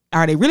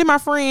 are they really my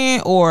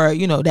friend, or,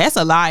 you know, that's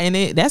a lie in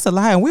it. That's a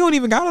lie. And we don't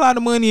even got a lot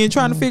of money, and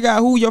trying to figure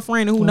out who your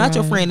friend and who not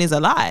your friend is a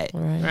lie.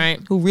 Right.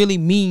 Who really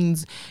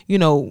means, you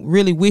know,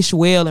 really wish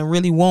well and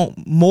really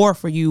want more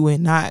for you,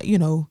 and not, you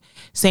know,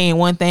 saying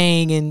one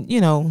thing and, you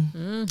know,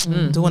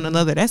 doing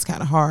another. That's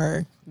kind of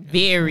hard.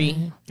 Very.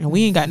 And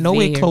we ain't got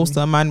nowhere Very. close to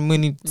the amount of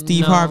money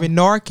Steve No. Harvey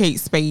nor Kate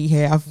Spade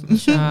have.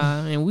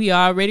 And we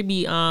already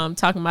be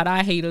talking about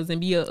our haters and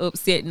be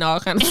upset and all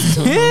kind of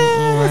stuff.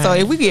 Yeah. So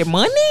if we get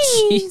money,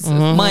 Jesus.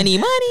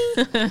 money,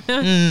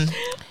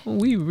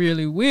 We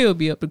really will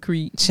be up the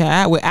creek.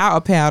 child, without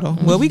a paddle.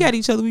 Well, we got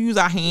each other. We use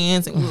our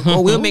hands, and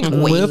we'll make a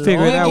way. We'll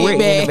figure it out. We'll We're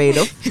get back.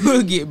 innovative.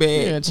 We'll get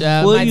back.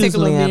 Child. We'll Might use take a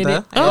little Leander.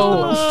 minute.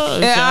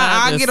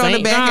 I'll get on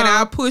the back and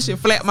I'll push and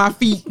flap my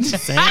feet.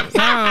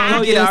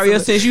 Oh yeah, Aria,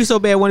 since you so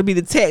bad want to be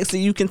the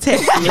taxi, you can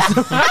text me.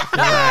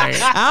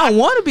 I don't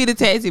want to be the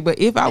taxi, but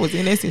if I was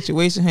in that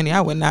situation, honey, I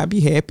would not be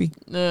happy.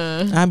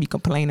 I'd be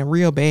complaining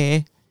real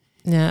bad.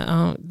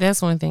 Now,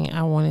 that's one thing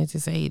I wanted to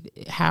say,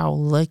 how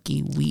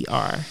lucky we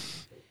are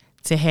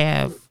to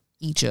have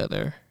each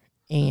other.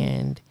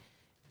 And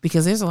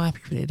because there's a lot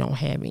of people that don't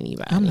have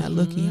anybody. I'm not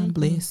lucky. I'm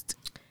blessed.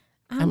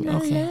 I'm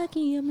not okay.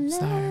 lucky. I'm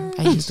Sorry, lucky.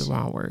 I used the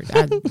wrong word.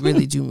 I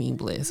really do mean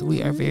blessed.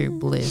 We are very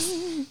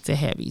blessed to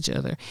have each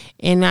other,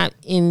 and not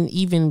in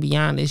even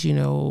beyond this.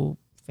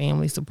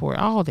 Family support,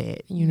 all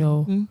that.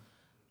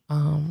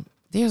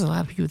 There's a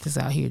lot of people that's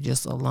out here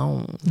just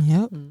alone.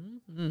 Yep.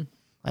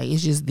 Like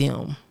it's just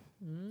them,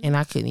 and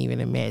I couldn't even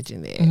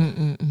imagine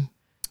that.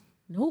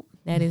 Nope.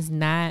 That is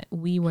not.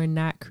 We were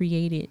not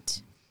created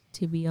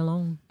to be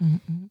alone.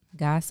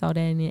 God saw that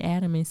in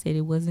Adam and said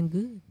it wasn't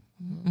good.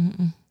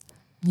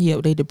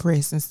 Yep, they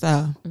depressed and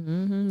stuff.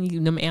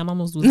 Them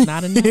animals was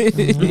not enough.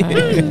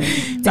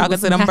 Talking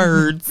to them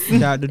birds.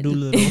 Dr.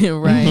 Doolittle.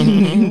 Right.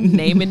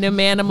 Naming them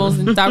animals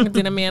and talking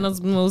to them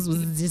animals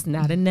was just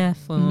not enough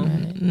for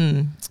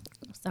 'em.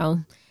 So,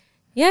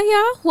 yeah,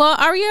 y'all. Well,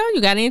 Ariel,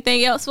 you got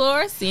anything else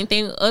for us?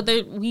 Anything else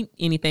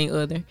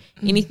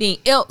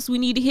we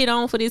need to hit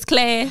on for this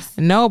class?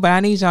 No, but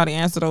I need y'all to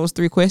answer those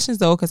 3 questions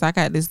though, because I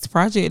got this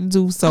project to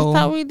do. So I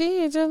thought we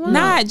did. Just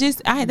not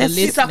just that's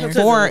She's talking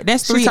to 4.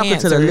 That's 3 She's talking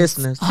answers. to the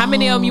listeners. How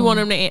many of them you want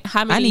them to?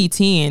 How many? I need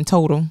 10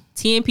 total.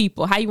 10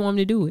 people. How you want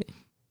them to do it?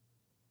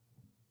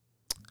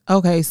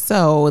 Okay,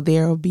 so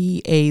there will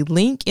be a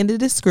link in the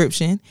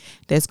description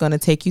that's going to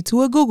take you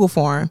to a Google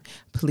form.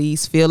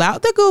 Please fill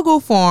out the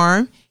Google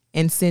form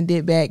and send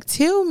it back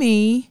to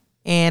me,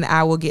 and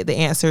I will get the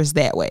answers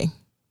that way.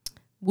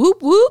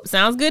 Whoop whoop.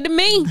 Sounds good to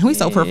me. We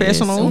so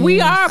professional.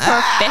 We are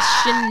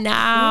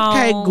professional.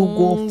 Okay,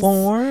 Google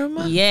form.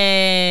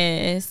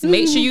 Yes.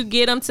 Make sure you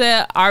get them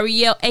to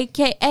Ariel,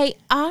 aka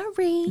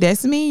Ari.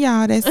 That's me,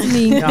 y'all. That's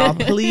me. Y'all,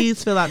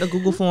 please fill out the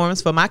Google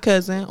forms for my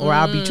cousin, or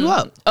I'll beat you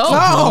up.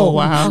 Oh,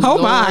 wow.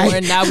 Oh, my.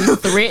 Lord, now we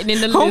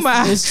threatening the Oh,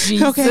 my. listeners.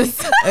 Jesus. Okay.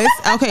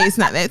 It's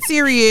not that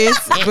serious,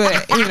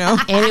 but,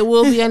 and it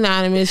will be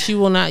anonymous. She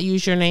will not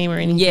use your name or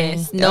anything.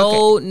 Yes.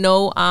 No.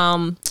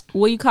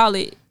 What do you call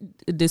it?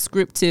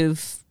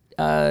 Descriptive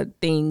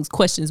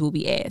questions will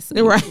be asked.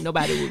 Right.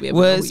 Nobody will be able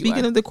to know Well, who speaking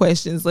you are. of the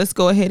questions, let's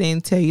go ahead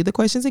and tell you the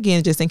questions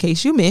again, just in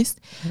case you missed.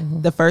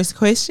 The first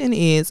question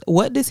is,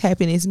 what does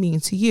happiness mean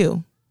to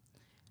you?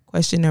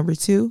 Question number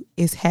 2,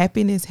 is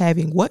happiness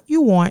having what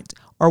you want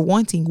or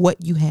wanting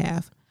what you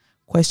have?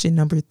 Question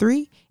number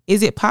 3,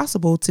 is it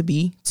possible to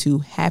be too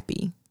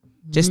happy?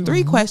 Just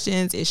 3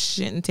 questions. It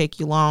shouldn't take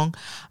you long.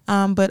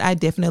 But I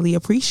definitely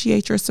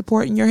appreciate your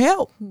support and your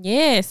help.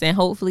 Yes, and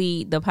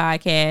hopefully the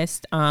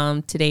podcast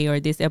today or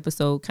this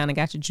episode kind of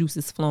got your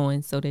juices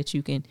flowing so that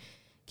you can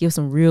give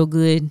some real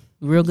good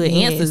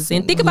Yes. answers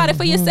and think about it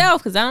for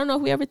yourself, because I don't know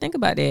if we ever think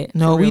about that.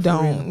 No, For we real, for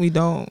don't. real. We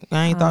don't.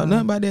 I ain't thought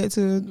nothing about that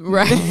too.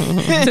 Right.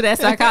 To that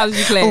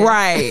psychology class.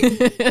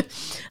 Right.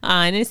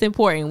 And it's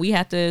important. We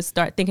have to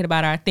start thinking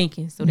about our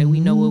thinking so that we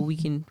know what we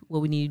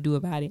need to do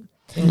about it.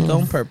 Think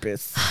on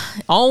purpose.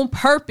 On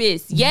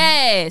purpose.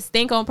 Yes.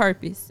 Think on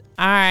purpose.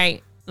 All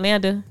right,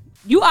 Landa.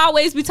 You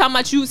always be talking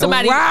about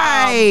somebody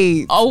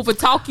Right. over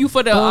talk you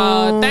for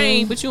the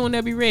thing, but you will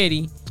never be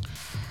ready.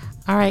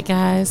 All right,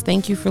 guys.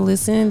 Thank you for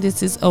listening.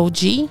 This is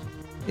OG.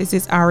 This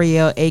is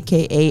Ariel,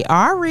 aka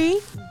Ari.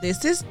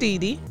 This is Dee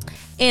Dee.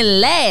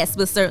 And last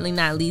but certainly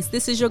not least,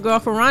 this is your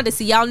girl Ferranda.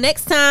 See y'all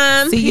next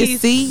time.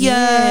 See ya.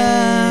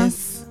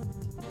 Yes.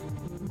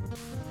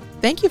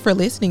 Thank you for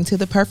listening to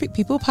the Perfect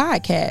People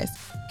Podcast.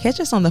 Catch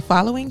us on the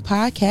following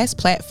podcast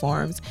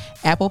platforms: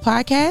 Apple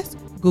Podcasts,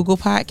 Google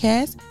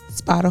Podcasts,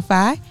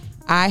 Spotify,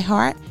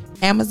 iHeart,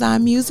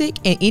 Amazon Music,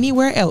 and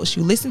anywhere else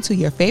you listen to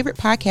your favorite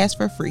podcast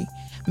for free.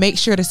 Make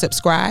sure to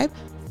subscribe,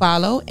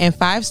 follow, and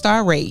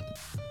 5-star rate.